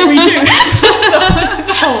dinner was free too.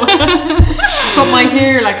 But my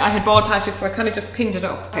hair, like I had bald patches, so I kind of just pinned it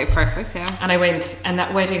up. Okay, perfect. Yeah. And I went, and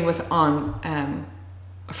that wedding was on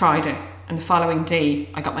a Friday, and the following day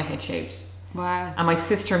I got my head shaved. Wow. And my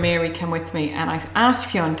sister Mary came with me, and I asked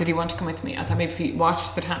Fionn, did he want to come with me? I thought maybe if he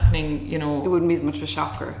watched it happening, you know, it wouldn't be as much of a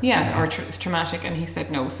shocker. Yeah. Or traumatic, and he said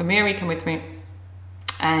no. So Mary came with me,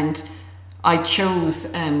 and I chose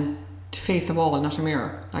to face a wall, not a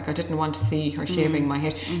mirror. Like I didn't want to see her shaving my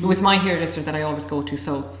head. It was my hairdresser that I always go to,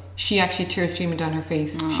 so she actually tears streaming down her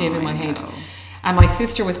face, shaving my head. And my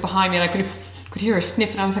sister was behind me, and I could hear her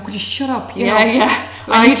sniff, and I was like, would you shut up? You know?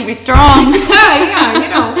 I need to be strong. you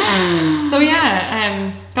know. So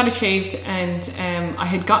got it shaved, and I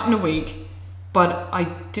had gotten a wig, but I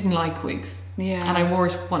didn't like wigs. Yeah. And I wore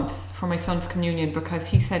it once for my son's communion, because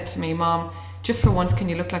he said to me, Mom, just for once, can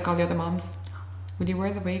you look like all the other moms? Will you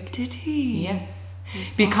wear the wig? Did he? Yes.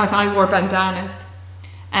 Because I wore bandanas.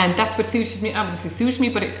 And that's what suited me. I wouldn't say suited me,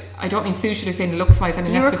 but I don't mean suited as in looks wise. I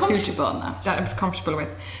mean, you that's were what comfortable on that. That I was comfortable with.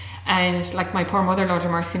 And like my poor mother-in-law,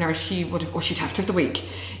 Mercy Nurse, she'd have to have the wig.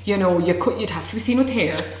 You know, you'd have to be seen with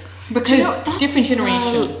hair. Because different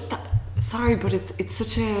generation. Sorry, but it's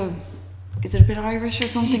such a... Is it a bit Irish or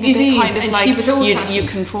something? It is, kind of and like she was old-fashioned. you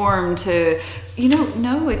conform to, you know,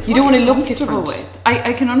 no, it's you don't want to look different.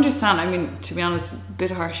 I can understand. I mean, to be honest, a bit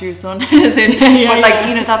harsh your son is in, but like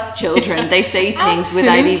you know, that's children. They say things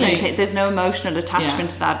without even. There's no emotional attachment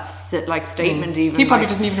to that like statement. Even he probably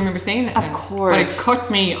doesn't even remember saying it. Of course, but it cut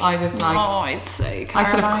me. I was like, oh, I'd say. I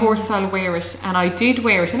said, of course I'll wear it, and I did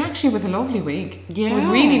wear it, and actually it was a lovely wig. Yeah, it was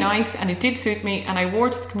really nice, and it did suit me, and I wore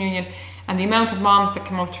it to the communion. And the amount of moms that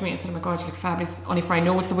come up to me and said, oh my God, you look fabulous. Only if I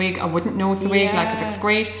know it's a wig, I wouldn't know it's a wig. Like, it looks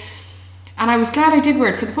great. And I was glad I did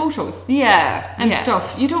wear it for the photos. Yeah. And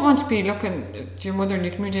stuff. You don't want to be looking at your mother in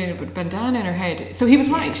the community with a bandana in her head. So he was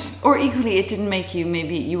right. Or equally, it didn't make you,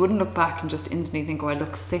 maybe, you wouldn't look back and just instantly think, oh, I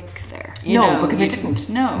look sick there. Because I didn't.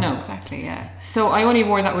 No, exactly, yeah. So I only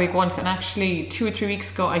wore that wig once. And actually, 2 or 3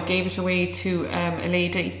 weeks ago, I gave it away to a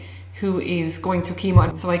lady who is going through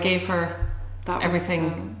chemo. So I gave her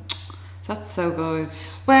everything. That's so good.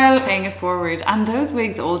 Well, paying it forward. And those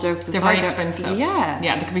wigs, all jokes aside, they're very expensive. Yeah,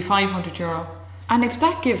 they could be €500. And if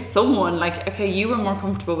that gives someone, like, okay, you were more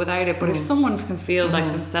comfortable without it, but if someone can feel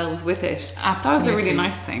like themselves with it, that was a really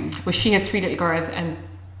nice thing. Well, she has 3 little girls, and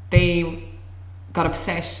they got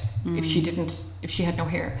upset if she had no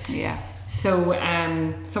hair. Yeah. So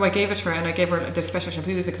I gave it to her, and I gave her the special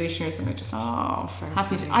shampoos, the conditioners, and I just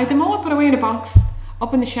happy to. I had them all put away in a box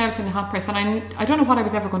up on the shelf in the hot press, and I don't know what I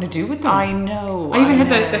was ever going to do with them. I know. I even had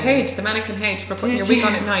the mannequin head for putting your wig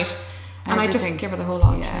on at night, and I just gave her the whole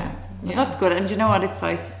lot. Yeah. Well, that's good. And you know what? It's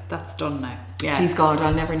like, that's done now. Yeah. Please God,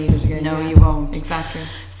 I'll never need it again. No, you won't. Exactly.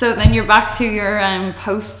 So then you're back to your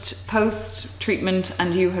post treatment,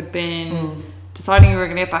 and you had been deciding you were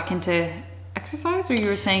going to get back into exercise, or you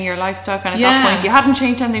were saying your lifestyle kind of at that point you hadn't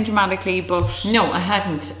changed anything dramatically, but no, I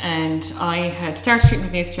hadn't, and I had started treatment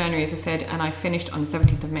on the 8th of January, as I said, and I finished on the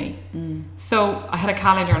 17th of May. So I had a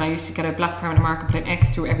calendar, and I used to get a black permanent marker, put an X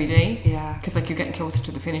through every day, because like you're getting closer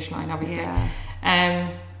to the finish line, obviously.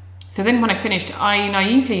 So then when I finished, I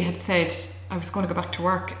naively had said I was going to go back to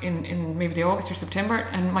work in maybe the August or September,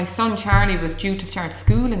 and my son Charlie was due to start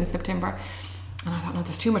school in the September, and I thought, no,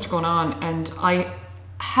 there's too much going on, and I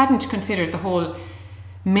hadn't considered the whole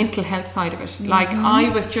mental health side of it. Like, I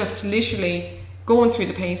was just literally going through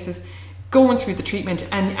the paces, going through the treatment,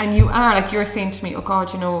 and you are, like you're saying to me, oh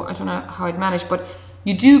God, you know, I don't know how I'd manage, but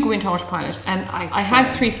you do go into autopilot. And I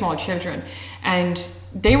had 3 small children, and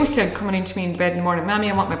they were still coming into me in bed in the morning,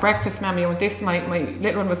 Mammy, I want my breakfast, Mammy, I want this. My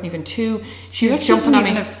little one wasn't even 2. She was jumping on me.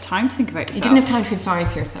 You didn't have time to think about yourself. You didn't have time to feel sorry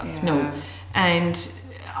for yourself, no. And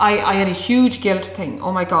I had a huge guilt thing.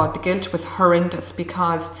 Oh my God, the guilt was horrendous,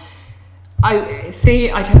 because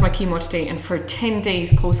I'd have my chemo today, and for 10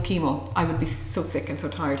 days post chemo I would be so sick and so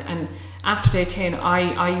tired, and after day 10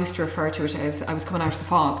 I used to refer to it as I was coming out of the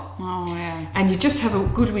fog. And you just have a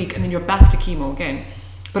good week, and then you're back to chemo again.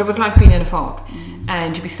 But it was like being in a fog,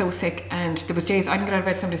 and you'd be so sick, and there was days I didn't get out of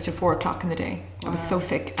bed some days till 4 o'clock in the day. I was so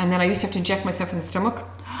sick, and then I used to have to inject myself in the stomach.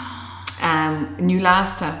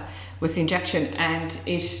 Neulasta was the injection, and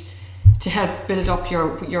it to help build up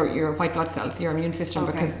your white blood cells, your immune system,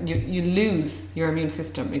 because you lose your immune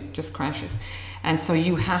system, it just crashes, and so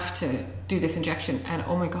you have to do this injection. And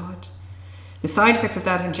oh my God, the side effects of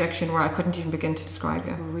that injection were I couldn't even begin to describe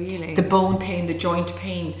you. Really? The bone pain, the joint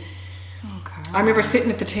pain. I remember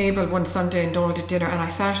sitting at the table one Sunday and Donald did dinner, and I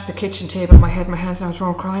sat at the kitchen table, my head in my hands, and I was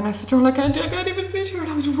roaring crying. I said, Donald, I can't even sit here,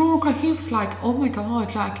 and I was roaring crying. He was like, oh my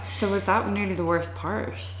God, like. So was that nearly the worst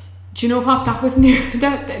part? Do you know what? That was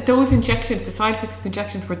those injections, the side effects of the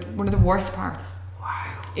injections were one of the worst parts.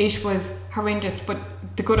 Wow. It was horrendous, but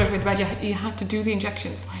the good outweighed the bad. You had to do the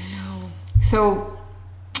injections. I know. So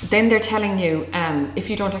then they're telling you, if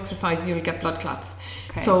you don't exercise, you'll get blood clots.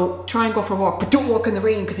 Okay. So try and go for a walk, but don't walk in the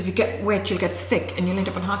rain, because if you get wet, you'll get sick and you'll end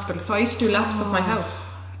up in hospital. So I used to do laps of my house.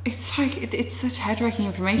 It's like it's such head-wrecking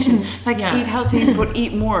information. Like, eat healthy, but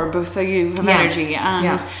eat more, but so you have energy,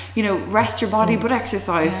 and you know, rest your body, but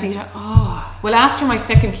exercise. So you well, after my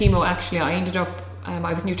second chemo, actually, I ended up.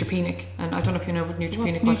 I was neutropenic, and I don't know if you know what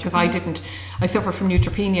neutropenic was, because I didn't. I suffered from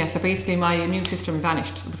neutropenia, so basically my immune system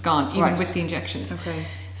vanished. It was gone, even with the injections. Okay.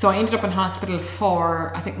 So I ended up in hospital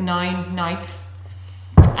for, I think, 9 nights,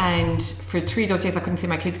 and for 3 of those days I couldn't see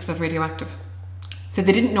my kids because I was radioactive. So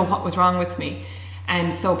they didn't know what was wrong with me.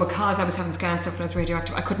 And so because I was having scan stuff and I was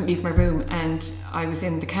radioactive, I couldn't leave my room, and I was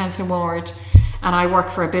in the cancer ward, and I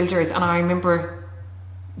worked for a builder's, and I remember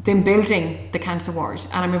them building the cancer ward,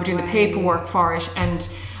 and I remember doing the paperwork for it, and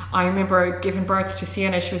I remember giving birth to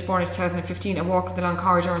Sienna. She was born in 2015, and walking the long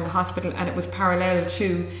corridor in the hospital, and it was parallel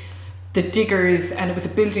to the diggers, and it was a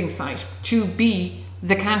building site, to be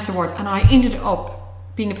the cancer ward. And I ended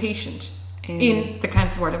up being a patient in the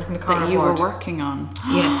cancer ward. I was in the coroner that you ward. were working on.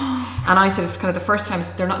 Yes. And I said it's kind of the first time,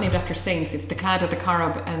 they're not named after saints, it's the Clad, the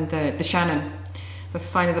Carib and the Shannon. That's a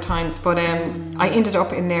sign of the times. But I ended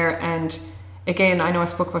up in there, and again, I know I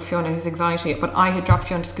spoke about Fionn and his anxiety, but I had dropped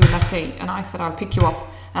Fionn to school that day, and I said I'll pick you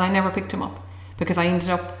up, and I never picked him up because I ended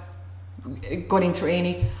up going through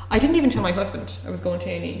A&E. I didn't even tell my husband I was going to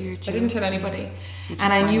A&E. I didn't tell anybody,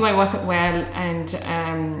 and I knew I wasn't well, and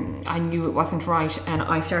I knew it wasn't right, and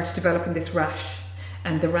I started developing this rash,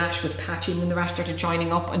 and the rash was patchy, and the rash started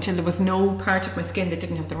joining up until there was no part of my skin that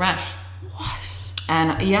didn't have the rash. What?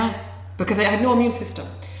 And because I had no immune system,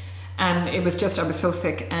 and it was just, I was so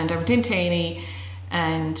sick, and I went into A&E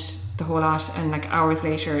and the whole lot, and like hours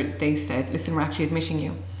later they said, listen, we're actually admitting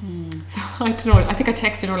you. So I don't know, I think I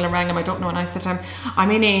texted or I rang him, I don't know, and I said, I'm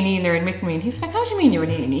in A&E and they're admitting me, and he was like, how do you mean you're in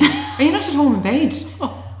A&E? Are you not at home in bed?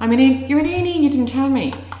 I'm in you're in A&E and you didn't tell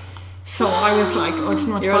me. So I was like, I didn't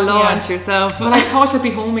want to You're alone to yourself. Well, I thought I'd be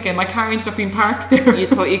home again. My car ended up being parked there. You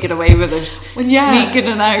thought you'd get away with it. Well, yeah. Sneak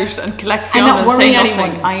in and out and collect Fionn and not worry say anyone.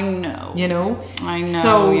 nothing. I know. You know? I know.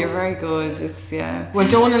 So, you're very good. It's, Well,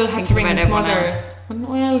 Donald had to ring his mother. Else.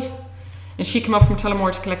 Well, and she came up from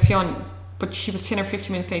Tullamore to collect Fionn, but she was 10 or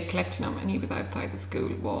 15 minutes late collecting him, and he was outside the school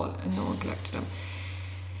wall and no one collected him.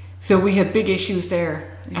 So we had big issues there.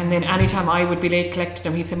 And then anytime I would be late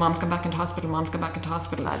collecting him, he'd say, Mom's gone back into hospital, Mom's gone back into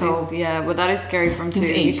hospital. Well, that is scary for him too.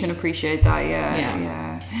 You can appreciate that,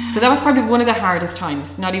 yeah. So that was probably one of the hardest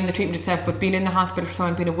times, not even the treatment itself, but being in the hospital for so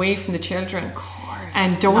long, being away from the children. Of course.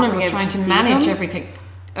 And Donald was trying to manage everything.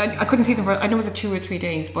 I couldn't see them for, I know it was 2 or 3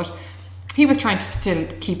 days, but he was trying to still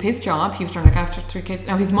keep his job. He was trying to look after 3 kids.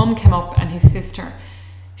 Now his mum came up, and his sister,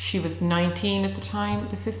 she was 19 at the time,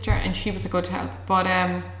 the sister, and she was a good help. But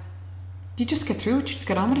you just get through it, you just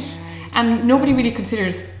get on with it. And nobody really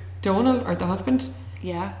considers Donald or the husband.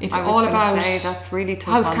 Yeah, it's all about that's really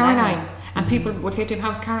tough. How's Caroline? And people would say to him,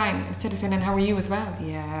 how's Caroline? Instead of saying, and how are you as well?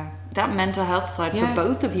 Yeah, that mental health side for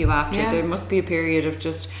both of you after. There must be a period of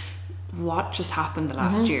just, what just happened the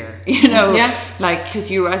last year? You know, like, because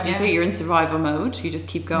you, as you say, you're in survival mode. You just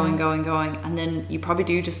keep going, going, and then you probably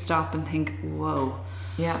do just stop and think, whoa.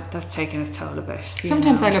 Yeah, that's taking its toll a bit.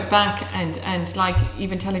 Sometimes I look back and like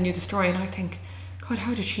even telling you the story, and I think, God,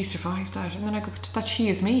 how did she survive that? And then I go, that she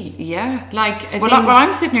is me. Yeah, like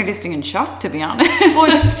I'm sitting here listening in shock, to be honest.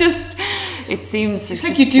 But just it seems it's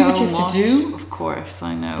like you do what you have to do. Of course,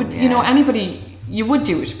 I know. But you know, anybody, you would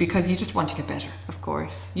do it because you just want to get better. Of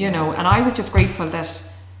course, you know. And I was just grateful that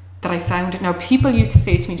I found it. Now people used to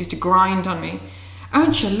say to me, used to grind on me,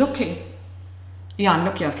 aren't you lucky? Yeah, I'm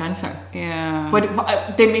lucky I have cancer. Yeah.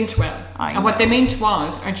 But they meant well. And what they meant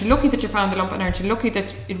was, aren't you lucky that you found the lump, and aren't you lucky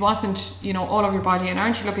that it wasn't, you know, all over your body, and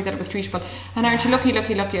aren't you lucky that it was treatable, and aren't you lucky,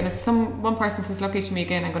 and if one person says lucky to me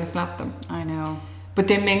again, I'm going to slap them. I know. But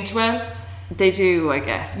they meant well. They do, I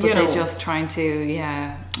guess, but they're just trying to,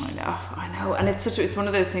 I know. And it's one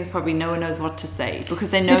of those things probably no one knows what to say, because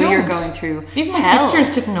they know you're going through Even my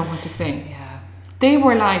sisters didn't know what to say. Yeah. They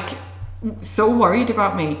were like so worried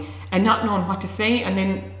about me and not knowing what to say. And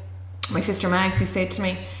then my sister Mags, who said to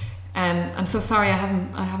me, I'm so sorry I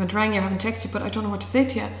haven't rang you, I haven't texted you, but I don't know what to say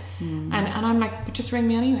to you. And I'm like, but just ring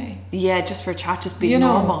me anyway. Yeah, just for a chat, just be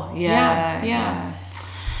normal. Yeah.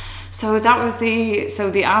 So that was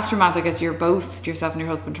the aftermath. I guess you're both, yourself and your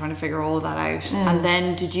husband, trying to figure all that out. And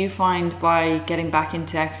then did you find by getting back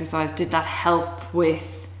into exercise, did that help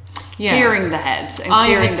with clearing the head and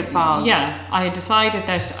clearing the fog? Yeah, I had decided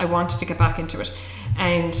that I wanted to get back into it.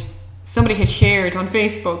 And somebody had shared on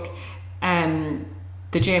Facebook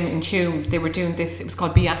the gym in Tuam, they were doing this, it was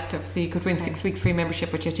called Be Active, so you could win 6 weeks free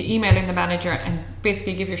membership, but you had to email in the manager and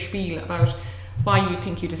basically give your spiel about why you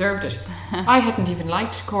think you deserved it. I hadn't even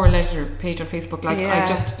liked Cora Letter page on Facebook, I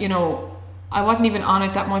just, you know, I wasn't even on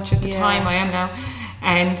it that much at the time. I am now.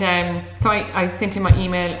 And so I sent in my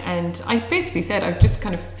email, and I basically said I've just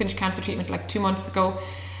kind of finished cancer treatment like 2 months ago.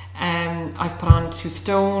 I've put on 2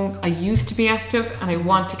 stone. I used to be active and I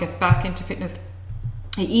want to get back into fitness.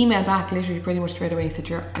 I emailed back literally pretty much straight away, said,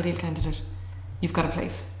 you're ideal candidate, you've got a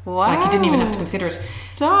place. Wow. Like, you didn't even have to consider it.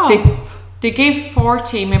 Stop. They gave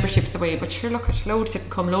 40 memberships away, but sure, look, loads didn't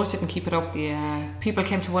come, loads didn't keep it up. Yeah. People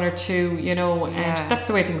came to 1 or 2, you know, and that's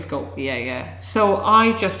the way things go. Yeah. So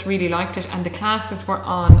I just really liked it, and the classes were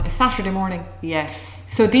on a Saturday morning. Yes.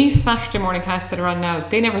 So these Saturday morning classes that are on now,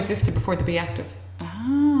 they never existed before the Be Active.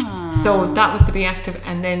 So that was the Be Active,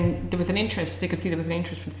 and then there was an interest. They could see there was an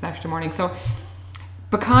interest for the Saturday morning. So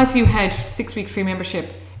because you had 6 weeks free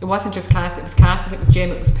membership, it wasn't just class, it was classes, it was gym,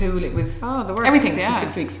 it was pool, it was everything in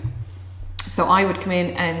 6 weeks. So I would come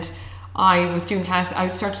in and I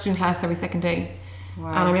started doing class every second day. Wow.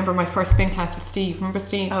 And I remember my first spin class with Steve. Remember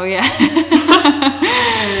Steve? Oh yeah.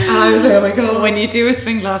 And I was like, oh my God. When you do a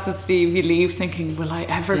spin class with Steve, you leave thinking, will I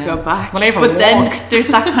ever go back? Will I ever but walk? Then there's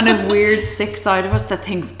that kind of weird sick side of us that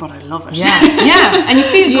thinks, but I love it. Yeah, yeah. And you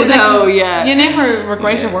feel good. You never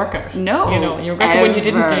regret a workout. No. You regret the one you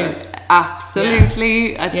didn't do.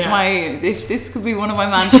 Absolutely. It's this could be one of my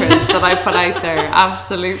mantras that I put out there.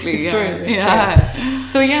 Absolutely. It's true. It's true.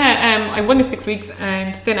 So I won the 6 weeks,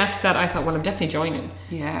 and then after that I thought, well, I'm definitely joining.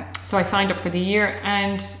 Yeah. So I signed up for the year,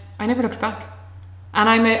 and I never looked back. And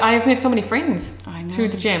I have made so many friends through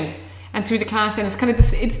the gym and through the class, and it's kind of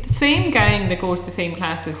it's the same gang that goes to the same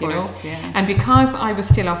classes, of course, Yeah. And because I was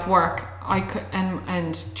still off work, I could,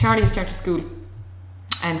 and Charlie started school,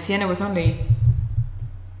 and Sienna was only.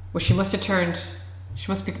 Well, she was 2.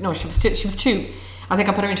 I think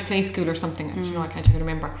I put her into play school or something. I can't even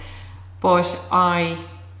remember. But I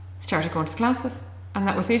started going to the classes, and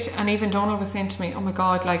that was it. And even Donald was saying to me, oh my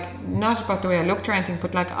God, like, not about the way I looked or anything,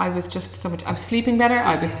 but like I was just so much, I was sleeping better,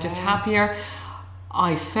 I was just happier,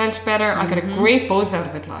 I felt better, I got a great buzz out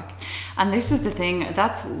of it, like. And this is the thing,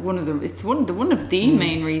 that's one of the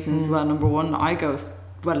main reasons, well, number one, I go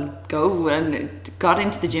and got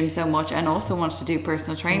into the gym so much, and also wanted to do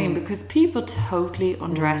personal training because people totally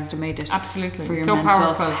underestimate it. Absolutely. For your so mental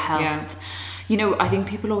powerful health. Yeah. I think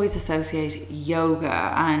people always associate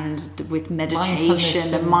yoga and with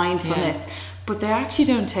meditation and mindfulness. Yeah. But they actually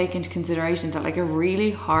don't take into consideration that like a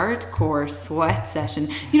really hardcore sweat session,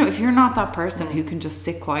 if you're not that person who can just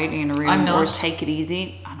sit quietly in a room or take it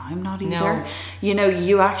easy, and I'm not either,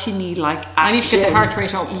 you actually need like action. I need to get the heart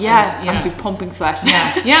rate up. And be pumping sweat.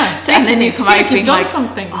 Yeah. And then you come out being done like,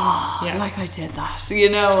 something. like I did that,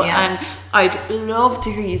 and I'd love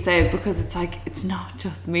to hear you say it, because it's like, it's not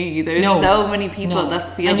just me. There's so many people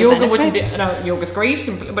that feel. And the yoga benefits. wouldn't be, yoga's great,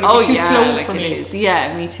 but it'd be too slow for me.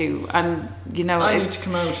 Yeah, me too. And I need to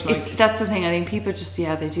come out. That's the thing. I think people just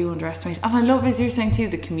they do underestimate. And I love, as you're saying too,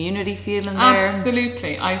 the community feeling there.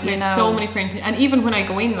 Absolutely, I've made so many friends, and even when I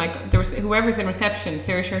go in, like there was whoever's in reception,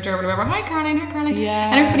 Sarah Sherger or whatever. Hi Caroline,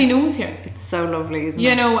 and everybody knows you. It's so lovely, isn't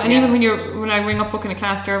it? And even when I ring up booking a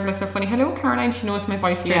class, Dervla is so funny. Hello Caroline, she knows my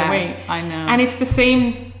voice straight away. I know. And it's the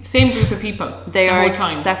same group of people. They are whole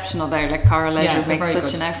time. exceptional there. Like Cara Leisure makes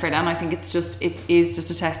such an effort, and I think it is just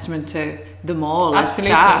a testament to them all as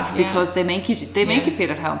staff, because they make you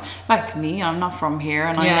feel at home. Like me, I'm not from here,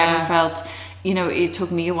 and I never felt, it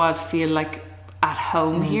took me a while to feel like at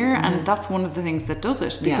home here, and that's one of the things that does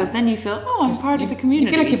it, because then you feel, I'm part of the community.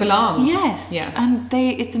 You feel like you belong. Yes. And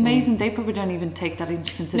it's amazing. They probably don't even take that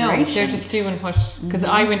into consideration. No, they're just doing what, because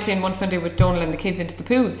I went in one Sunday with Donal and the kids into the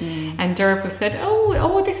pool, and Derv said,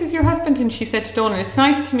 oh, this is your husband, and she said to Donal, it's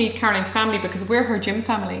nice to meet Caroline's family because we're her gym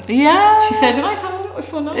family. Yeah. She said, and I thought, it was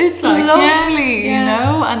so nice. It's lovely,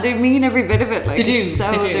 and they mean every bit of it. Like, they do.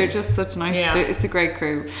 They're just such nice. It's a great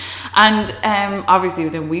crew, and obviously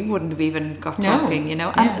then we wouldn't have even got talking, and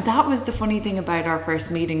that was the funny thing about our first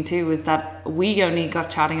meeting too, was that we only got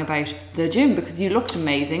chatting about the gym because you looked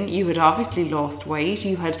amazing. You had obviously lost weight.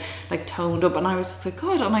 You had like toned up, and I was just like,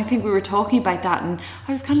 God. And I think we were talking about that, and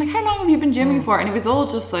I was kind of like, how long have you been gymming for? And it was all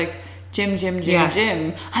just like gym.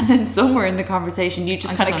 And then somewhere in the conversation, you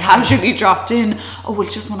just kind of casually dropped in, oh, well,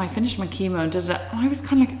 just when I finished my chemo and did it. And I was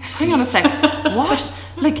kind of like, hang on a sec, what?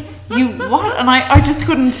 Like, you what? And I just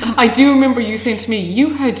couldn't. I do remember you saying to me,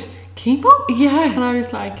 you had chemo? Yeah. And I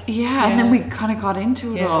was like, and then we kind of got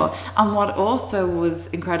into it all. And what also was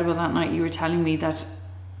incredible that night, you were telling me that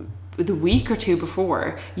the week or two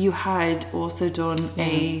before, you had also done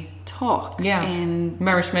a talk in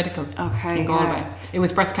Merish Medical in Galway. It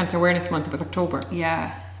was Breast Cancer Awareness Month. It was October.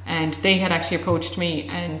 And they had actually approached me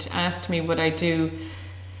and asked me would I do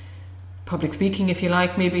public speaking, if you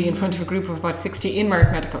like, maybe in front of a group of about 60 in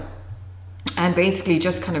Merish Medical, and basically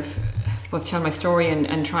just kind of, I suppose, tell my story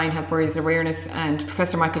and try and help raise awareness. And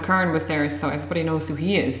Professor Michael Kern was there, so everybody knows who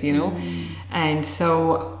he is, and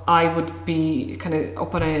so I would be kind of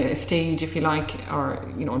up on a stage, if you like, or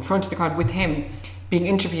in front of the crowd with him, being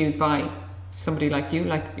interviewed by somebody like you,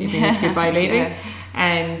 like being interviewed by a lady.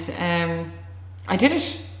 And I did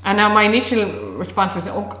it. And now my initial response was,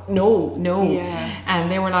 oh, no. And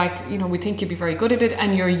they were like, we think you'd be very good at it,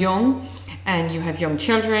 and you're young, and you have young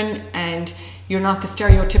children, and you're not the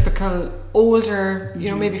stereotypical older,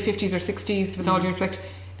 maybe 50s or 60s, with all due respect.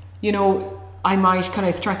 I might kind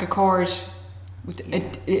of strike a chord with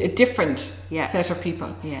a different set of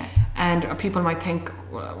people. And people might think,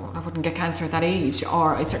 well, I wouldn't get cancer at that age,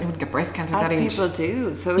 or I certainly wouldn't get breast cancer at that age. As people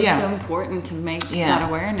do. So it's so important to make that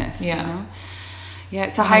awareness. Yeah.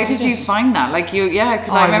 So how did you find that? Like because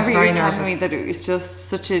I remember you were telling me that it was just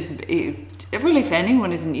such really, if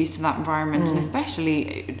anyone isn't used to that environment, and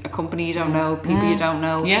especially a company you don't know, people you don't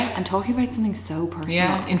know, and talking about something so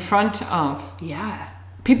personal, in front of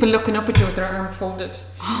people looking up at you with their arms folded.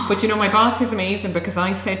 But my boss is amazing, because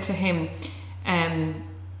I said to him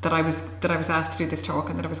that I was asked to do this talk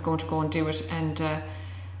and that I was going to go and do it, and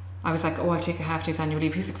I was like, I'll take a half day's annual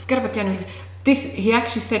leave. He was like, forget about the annual leave. He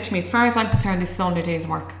actually said to me, as far as I'm concerned, this is only a day's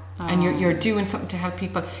work. And you're doing something to help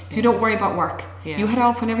people. If you don't worry about work, you head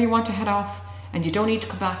off whenever you want to head off, and you don't need to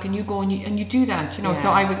come back, and you go and you do that,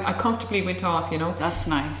 So I comfortably went off, That's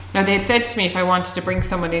nice. Now, they had said to me if I wanted to bring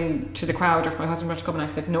someone into the crowd, or if my husband wanted to come, and I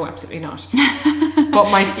said no, absolutely not.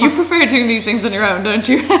 But you prefer doing these things on your own, don't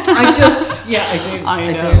you? I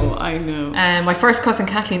do. I know. My first cousin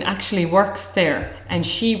Kathleen actually works there, and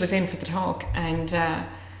she was in for the talk, and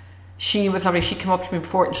she was lovely. She came up to me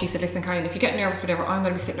before and she said, listen, Caroline, if you get nervous, whatever, I'm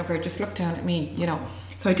going to be sitting over here, just look down at me,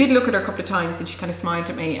 So I did look at her a couple of times, and she kind of smiled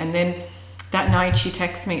at me, and then that night she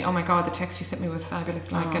texted me, oh my God, the text she sent me was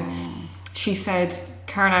fabulous. And she said,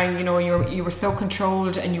 Caroline, you were so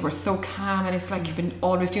controlled and you were so calm, and it's like you've been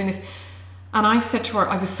always doing this. And I said to her,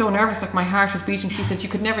 I was so nervous, like my heart was beating. She said, you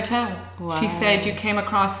could never tell. Wow. She said, you came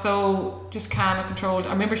across so just calm and controlled.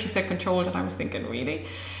 I remember she said controlled, and I was thinking, really?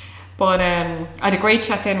 But I had a great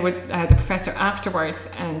chat then with the professor afterwards,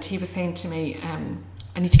 and he was saying to me,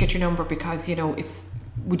 I need to get your number, because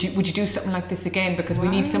would you do something like this again, because we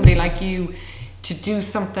need somebody like you to do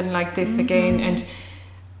something like this again. And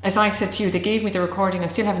as I said to you, they gave me the recording. I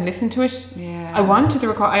still haven't listened to it. I wanted the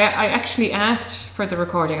record. I actually asked for the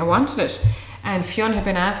recording. I wanted it, and Fionn had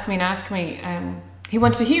been asking me. He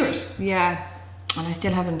wanted to hear it. Yeah, and I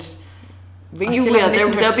still haven't. But you will.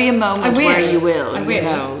 There'll be a moment where you will. I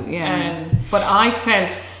will. But I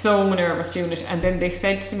felt so nervous doing it, and then they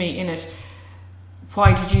said to me in it,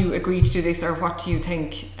 why did you agree to do this, or what do you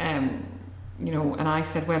think? And I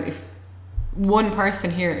said, well, if one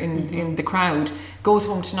person here in the crowd goes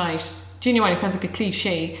home tonight, genuinely sounds like a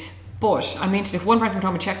cliche, but I meant it, if one person went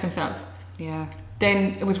home and checked themselves,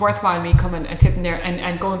 then it was worthwhile me coming and sitting there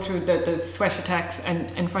and going through the sweat attacks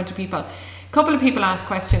and in front of people. A couple of people asked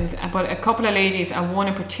questions, but a couple of ladies, and one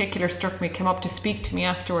in particular struck me, came up to speak to me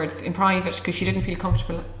afterwards in private, because she didn't feel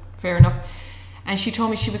comfortable, fair enough, and she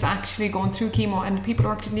told me she was actually going through chemo, and the people at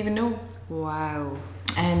work didn't even know. Wow.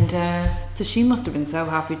 And so she must have been so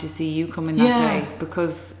happy to see you come in that day,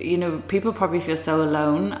 because people probably feel so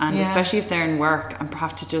alone, and especially if they're in work and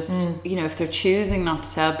have to just if they're choosing not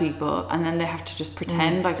to tell people, and then they have to just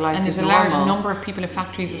pretend like life is normal. And there's a large number of people in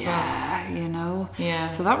factories as well.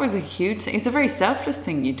 So that was a huge thing. It's a very selfless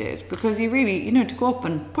thing you did, because you really to go up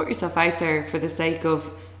and put yourself out there for the sake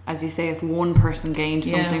of, as you say, if one person gained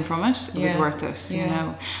something from it, it was worth it,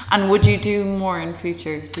 And would you do more in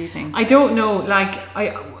future, do you think? I don't know.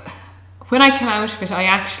 When I came out of it,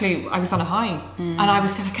 I was on a high, and I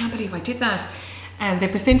was saying, I can't believe I did that. And they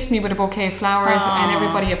presented me with a bouquet of flowers, and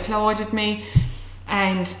everybody applauded me,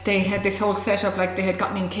 and they had this whole setup, like they had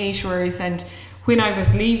gotten in caterers. And when I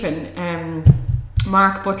was leaving,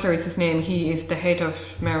 Mark Butler is his name. He is the head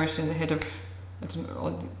of Merit and the head of, I don't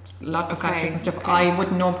know, a lot of factories and stuff. I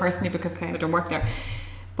wouldn't know him personally because I don't work there,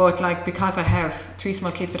 but because I have 3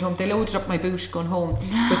 small kids at home, they loaded up my boot going home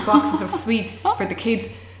with boxes of sweets for the kids.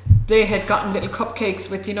 They had gotten little cupcakes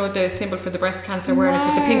with the symbol for the breast cancer awareness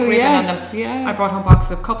with the pink ribbon on them. I brought home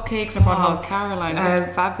boxes of cupcakes. I brought home Caroline,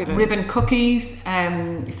 that's fabulous. Ribbon cookies,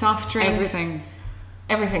 soft drinks,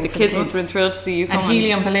 everything. The kids must have been thrilled to see you coming. And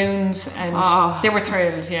helium balloons, and they were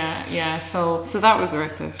thrilled. So that was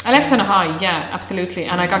worth it. I left on a high, absolutely,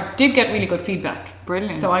 and I did get really good feedback.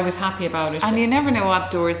 Brilliant. So I was happy about it. And you never know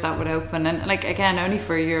what doors that would open. And again, only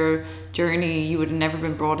for your journey, you would have never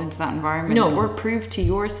been brought into that environment, or proved to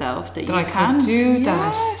yourself that you can do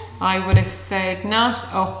that. I would have said not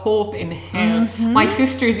a hope in hell. My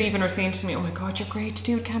sisters even are saying to me, oh my God, you're great to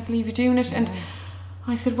do it, can't believe you're doing it. And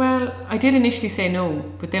I said, well, I did initially say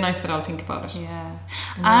no, but then I said I'll think about it.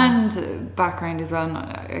 And background as well,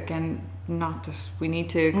 not that we need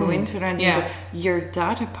to go into it or anything, but your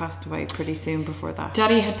dad had passed away pretty soon before that.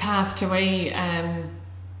 Daddy had passed away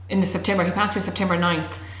in September. He passed away September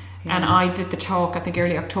 9th. And I did the talk, I think,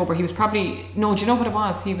 early October. He was probably, no, do you know what it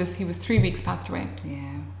was? He was 3 weeks passed away.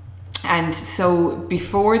 And so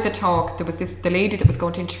before the talk, there was the lady that was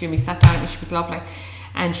going to interview me sat down with me. She was lovely,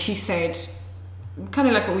 and she said, kind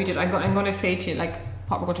of like what we did, I'm going to say to you, like,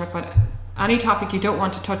 what we're going to talk about. Any topic you don't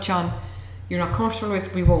want to touch on, you're not comfortable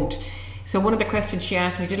with, we won't. So one of the questions she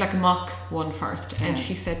asked me, did like a mock one first, and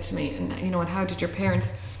she said to me, and how did your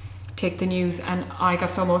parents take the news, and I got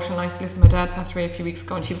so emotional. I said, listen, my dad passed away a few weeks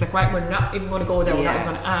ago, and she was like, right, we're not even going to go there, we're not even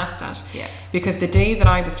going to ask that. Yeah. Because the day that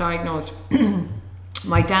I was diagnosed,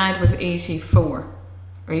 my dad was 84,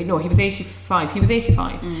 or no, he was 85. He was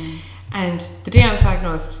 85, and the day I was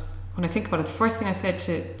diagnosed, when I think about it, the first thing I said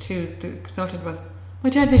to the consultant was, my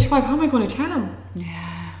dad's 85, how am I going to tell him?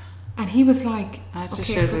 Yeah. And he was like, that just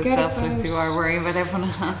okay, shows how forget selfless you are, worrying about everyone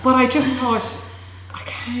else. But I just thought, I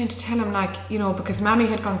can't tell him, like, you know, because Mammy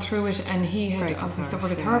had gone through it, and he had obviously suffered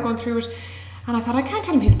with her going through it. And I thought, I can't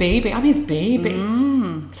tell him his baby. I'm his baby.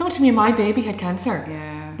 Someone to me, my baby had cancer.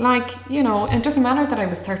 Yeah. Like, you know, and it doesn't matter that I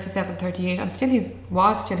was 37, 38. I'm still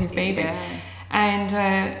was still his baby. Yeah. And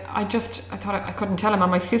I thought I couldn't tell him. And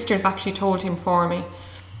my sisters actually told him for me.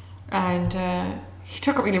 And he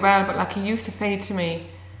took it really well. But like, he used to say to me,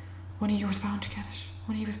 one of you was bound to get it.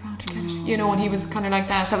 When he was bound to get it, you know, and he was kind of like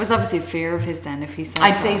that. That was obviously a fear of his then, if he said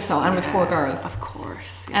I'd that. say so, and with 4 girls. Of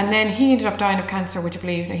course. Yeah. And then he ended up dying of cancer, would you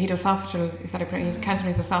believe? He had esophageal, he had cancer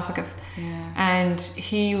in his esophagus. Yeah. And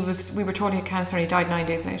we were told he had cancer, and he died 9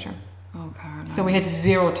 days later. Oh, Caroline. So we had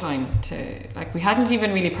 0 time to, like, we hadn't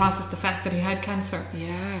even really processed the fact that he had cancer.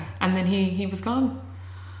 Yeah. And then he was gone.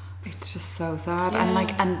 It's just so sad.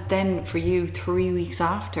 Yeah. And then for you 3 weeks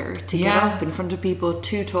after to get up in front of people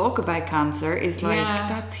to talk about cancer is like,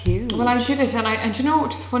 that's huge. Well, I did it, and you know,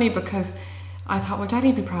 it's funny because I thought, well,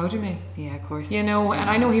 Daddy'd be proud of me. Yeah, of course. You know, and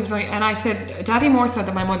I know he was only, and I said, Daddy more so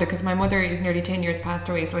than my mother, because my mother is nearly 10 years passed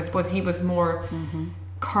away, so I suppose he was more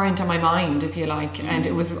current on my mind, if you like, and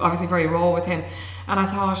it was obviously very raw with him. And I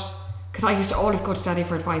thought, because I used to always go to Daddy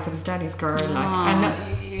for advice. I was Daddy's girl, like,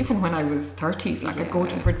 and even when I was 30s, like, I'd go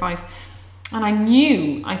to him for advice. And I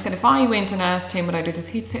knew, I said, if I went and asked him would I do this,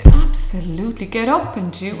 he'd say, absolutely, get up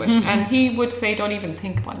and do it. And he would say, don't even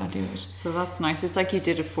think about not doing it. So that's nice. It's like you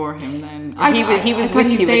did it for him then. He was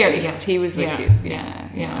with you at least. He was with you.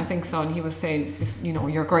 Yeah, I think so. And he was saying, you know,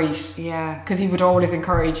 you're great. Yeah. Because he would always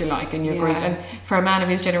encourage you, like, and you're great. And for a man of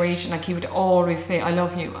his generation, like, he would always say, I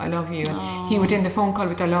love you, I love you. And he would end the phone call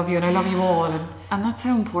with, I love you, and I love you all. And that's so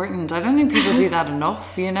important. I don't think people do that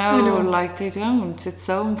enough, you know? I know. Like, they don't. It's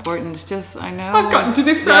so important. It's just, I know. I've gotten to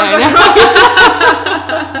this far. I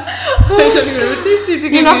don't even have a tissue to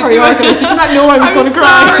give you. You're not very organized. Did you not know I was going to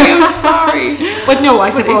cry? I'm sorry. But no, I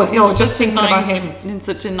suppose, no, just thinking about him. In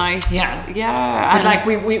such a nice... Yeah. And like,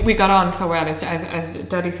 we got on so well. As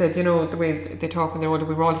Daddy said, you know, the way they talk when they're older,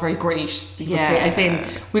 we were all very great. I say,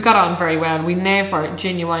 we got on very well. We never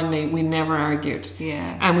argued.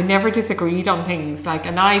 Yeah. And we never disagreed on things. Like,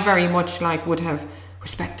 and I very much, like, would have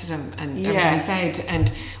respected him and everything he said,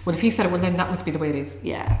 and well, if he said it, well, then that must be the way it is.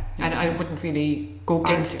 And I wouldn't really go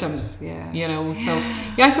against him. You know, so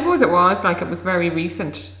I suppose it was like, it was very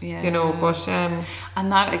recent, you know, but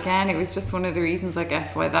and that again, it was just one of the reasons, I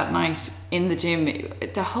guess, why that night in the gym,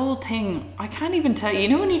 the whole thing, I can't even tell you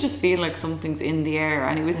know, when you just feel like something's in the air.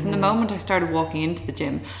 And it was from the moment I started walking into the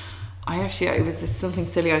gym, it was something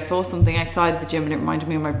silly. I saw something outside the gym and it reminded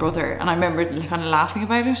me of my brother, and I remember kind of laughing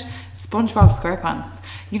about it. SpongeBob SquarePants.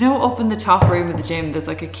 You know, up in the top room of the gym, there's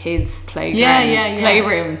like a kids'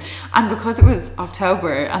 playroom. And because it was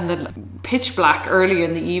October and the pitch black early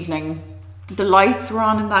in the evening, the lights were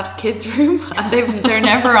on in that kids' room, and they're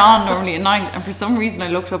never on normally at night. And for some reason, I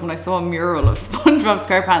looked up and I saw a mural of SpongeBob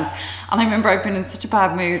SquarePants. And I remember I'd been in such a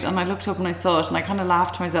bad mood, and I looked up and I saw it, and I kind of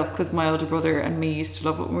laughed to myself because my older brother and me used to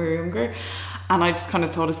love it when we were younger. And I just kind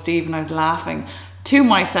of thought of Steve, and I was laughing to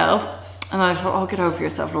myself. And I thought, oh, get over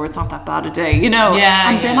yourself, Laura, it's not that bad a day, you know?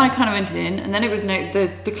 Then I kind of went in, and then it was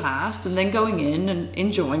the class, and then going in and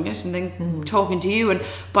enjoying it, and then talking to you. And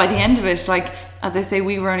by the end of it, like, as I say,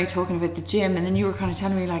 we were only talking about the gym, and then you were kind of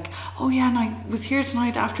telling me, like, oh yeah, and I was here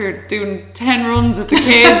tonight after doing 10 runs with the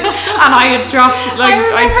kids, and I had dropped, like,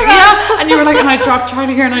 and you were like, and I dropped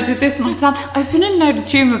Charlie here, and I did this, and I thought, I've been in and out of the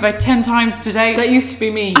gym about 10 times today. That used to be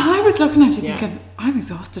me. And I was looking at you thinking, I'm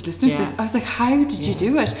exhausted listening to this. I was like, how did you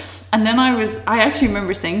do it? And then I actually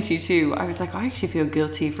remember saying to you too, I was like, I actually feel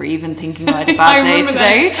guilty for even thinking I had a bad day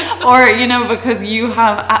today. Or, you know, because you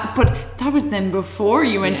have, but that was then before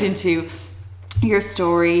you went into your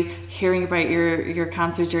story, hearing about your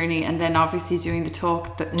cancer journey, and then obviously doing the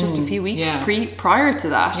talk that just a few weeks prior to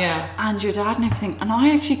that, and your dad and everything. And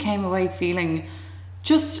I actually came away feeling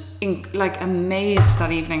just like amazed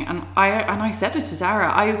that evening. And I said it to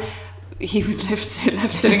Dara. He was left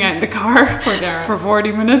sitting out in the car for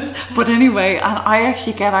 40 minutes. But anyway, and I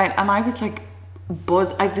actually get out, and I was like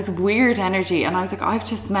buzzed, this weird energy, and I was like, I've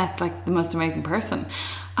just met like the most amazing person.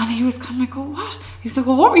 And he was kind of like, oh, what? He was like,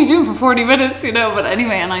 well, what were you doing for 40 minutes, you know? But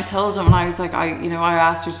anyway, and I told him, and I was like, I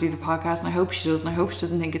asked her to do the podcast, and I hope she does, and I hope she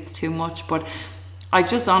doesn't think it's too much. But I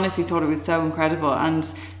just honestly thought it was so incredible. And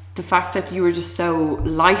the fact that you were just so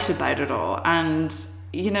light about it all, and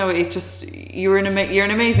you know, you're an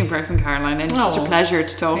amazing person, Caroline, and it's such a pleasure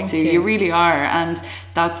to talk to you. You really are, and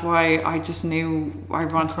that's why I just knew I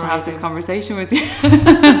wanted to have this conversation with you.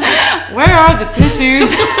 Where are the tissues?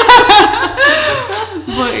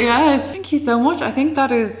 But yes, thank you so much. I think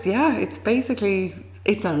that is,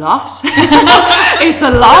 it's a lot. It's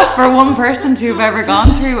a lot for one person to have ever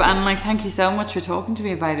gone through, and like, thank you so much for talking to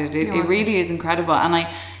me about it. It really is incredible, and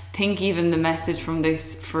I think even the message from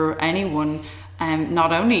this for anyone,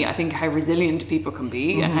 not only I think how resilient people can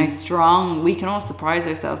be and how strong we can all surprise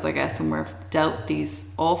ourselves, I guess, when we're dealt these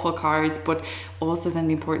awful cards, but also then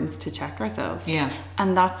the importance to check ourselves.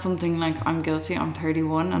 And that's something, like, I'm guilty. I'm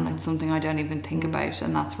 31 and it's something I don't even think about,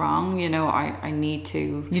 and that's wrong. You know, I need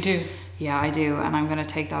to. You do. Yeah, I do, and I'm going to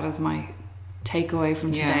take that as my takeaway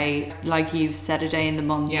from today. Like you've said, a day in the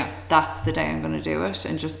month. That's the day I'm going to do it,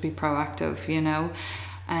 and just be proactive, you know.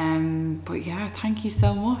 But yeah, thank you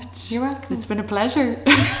so much. You're welcome. It's been a pleasure.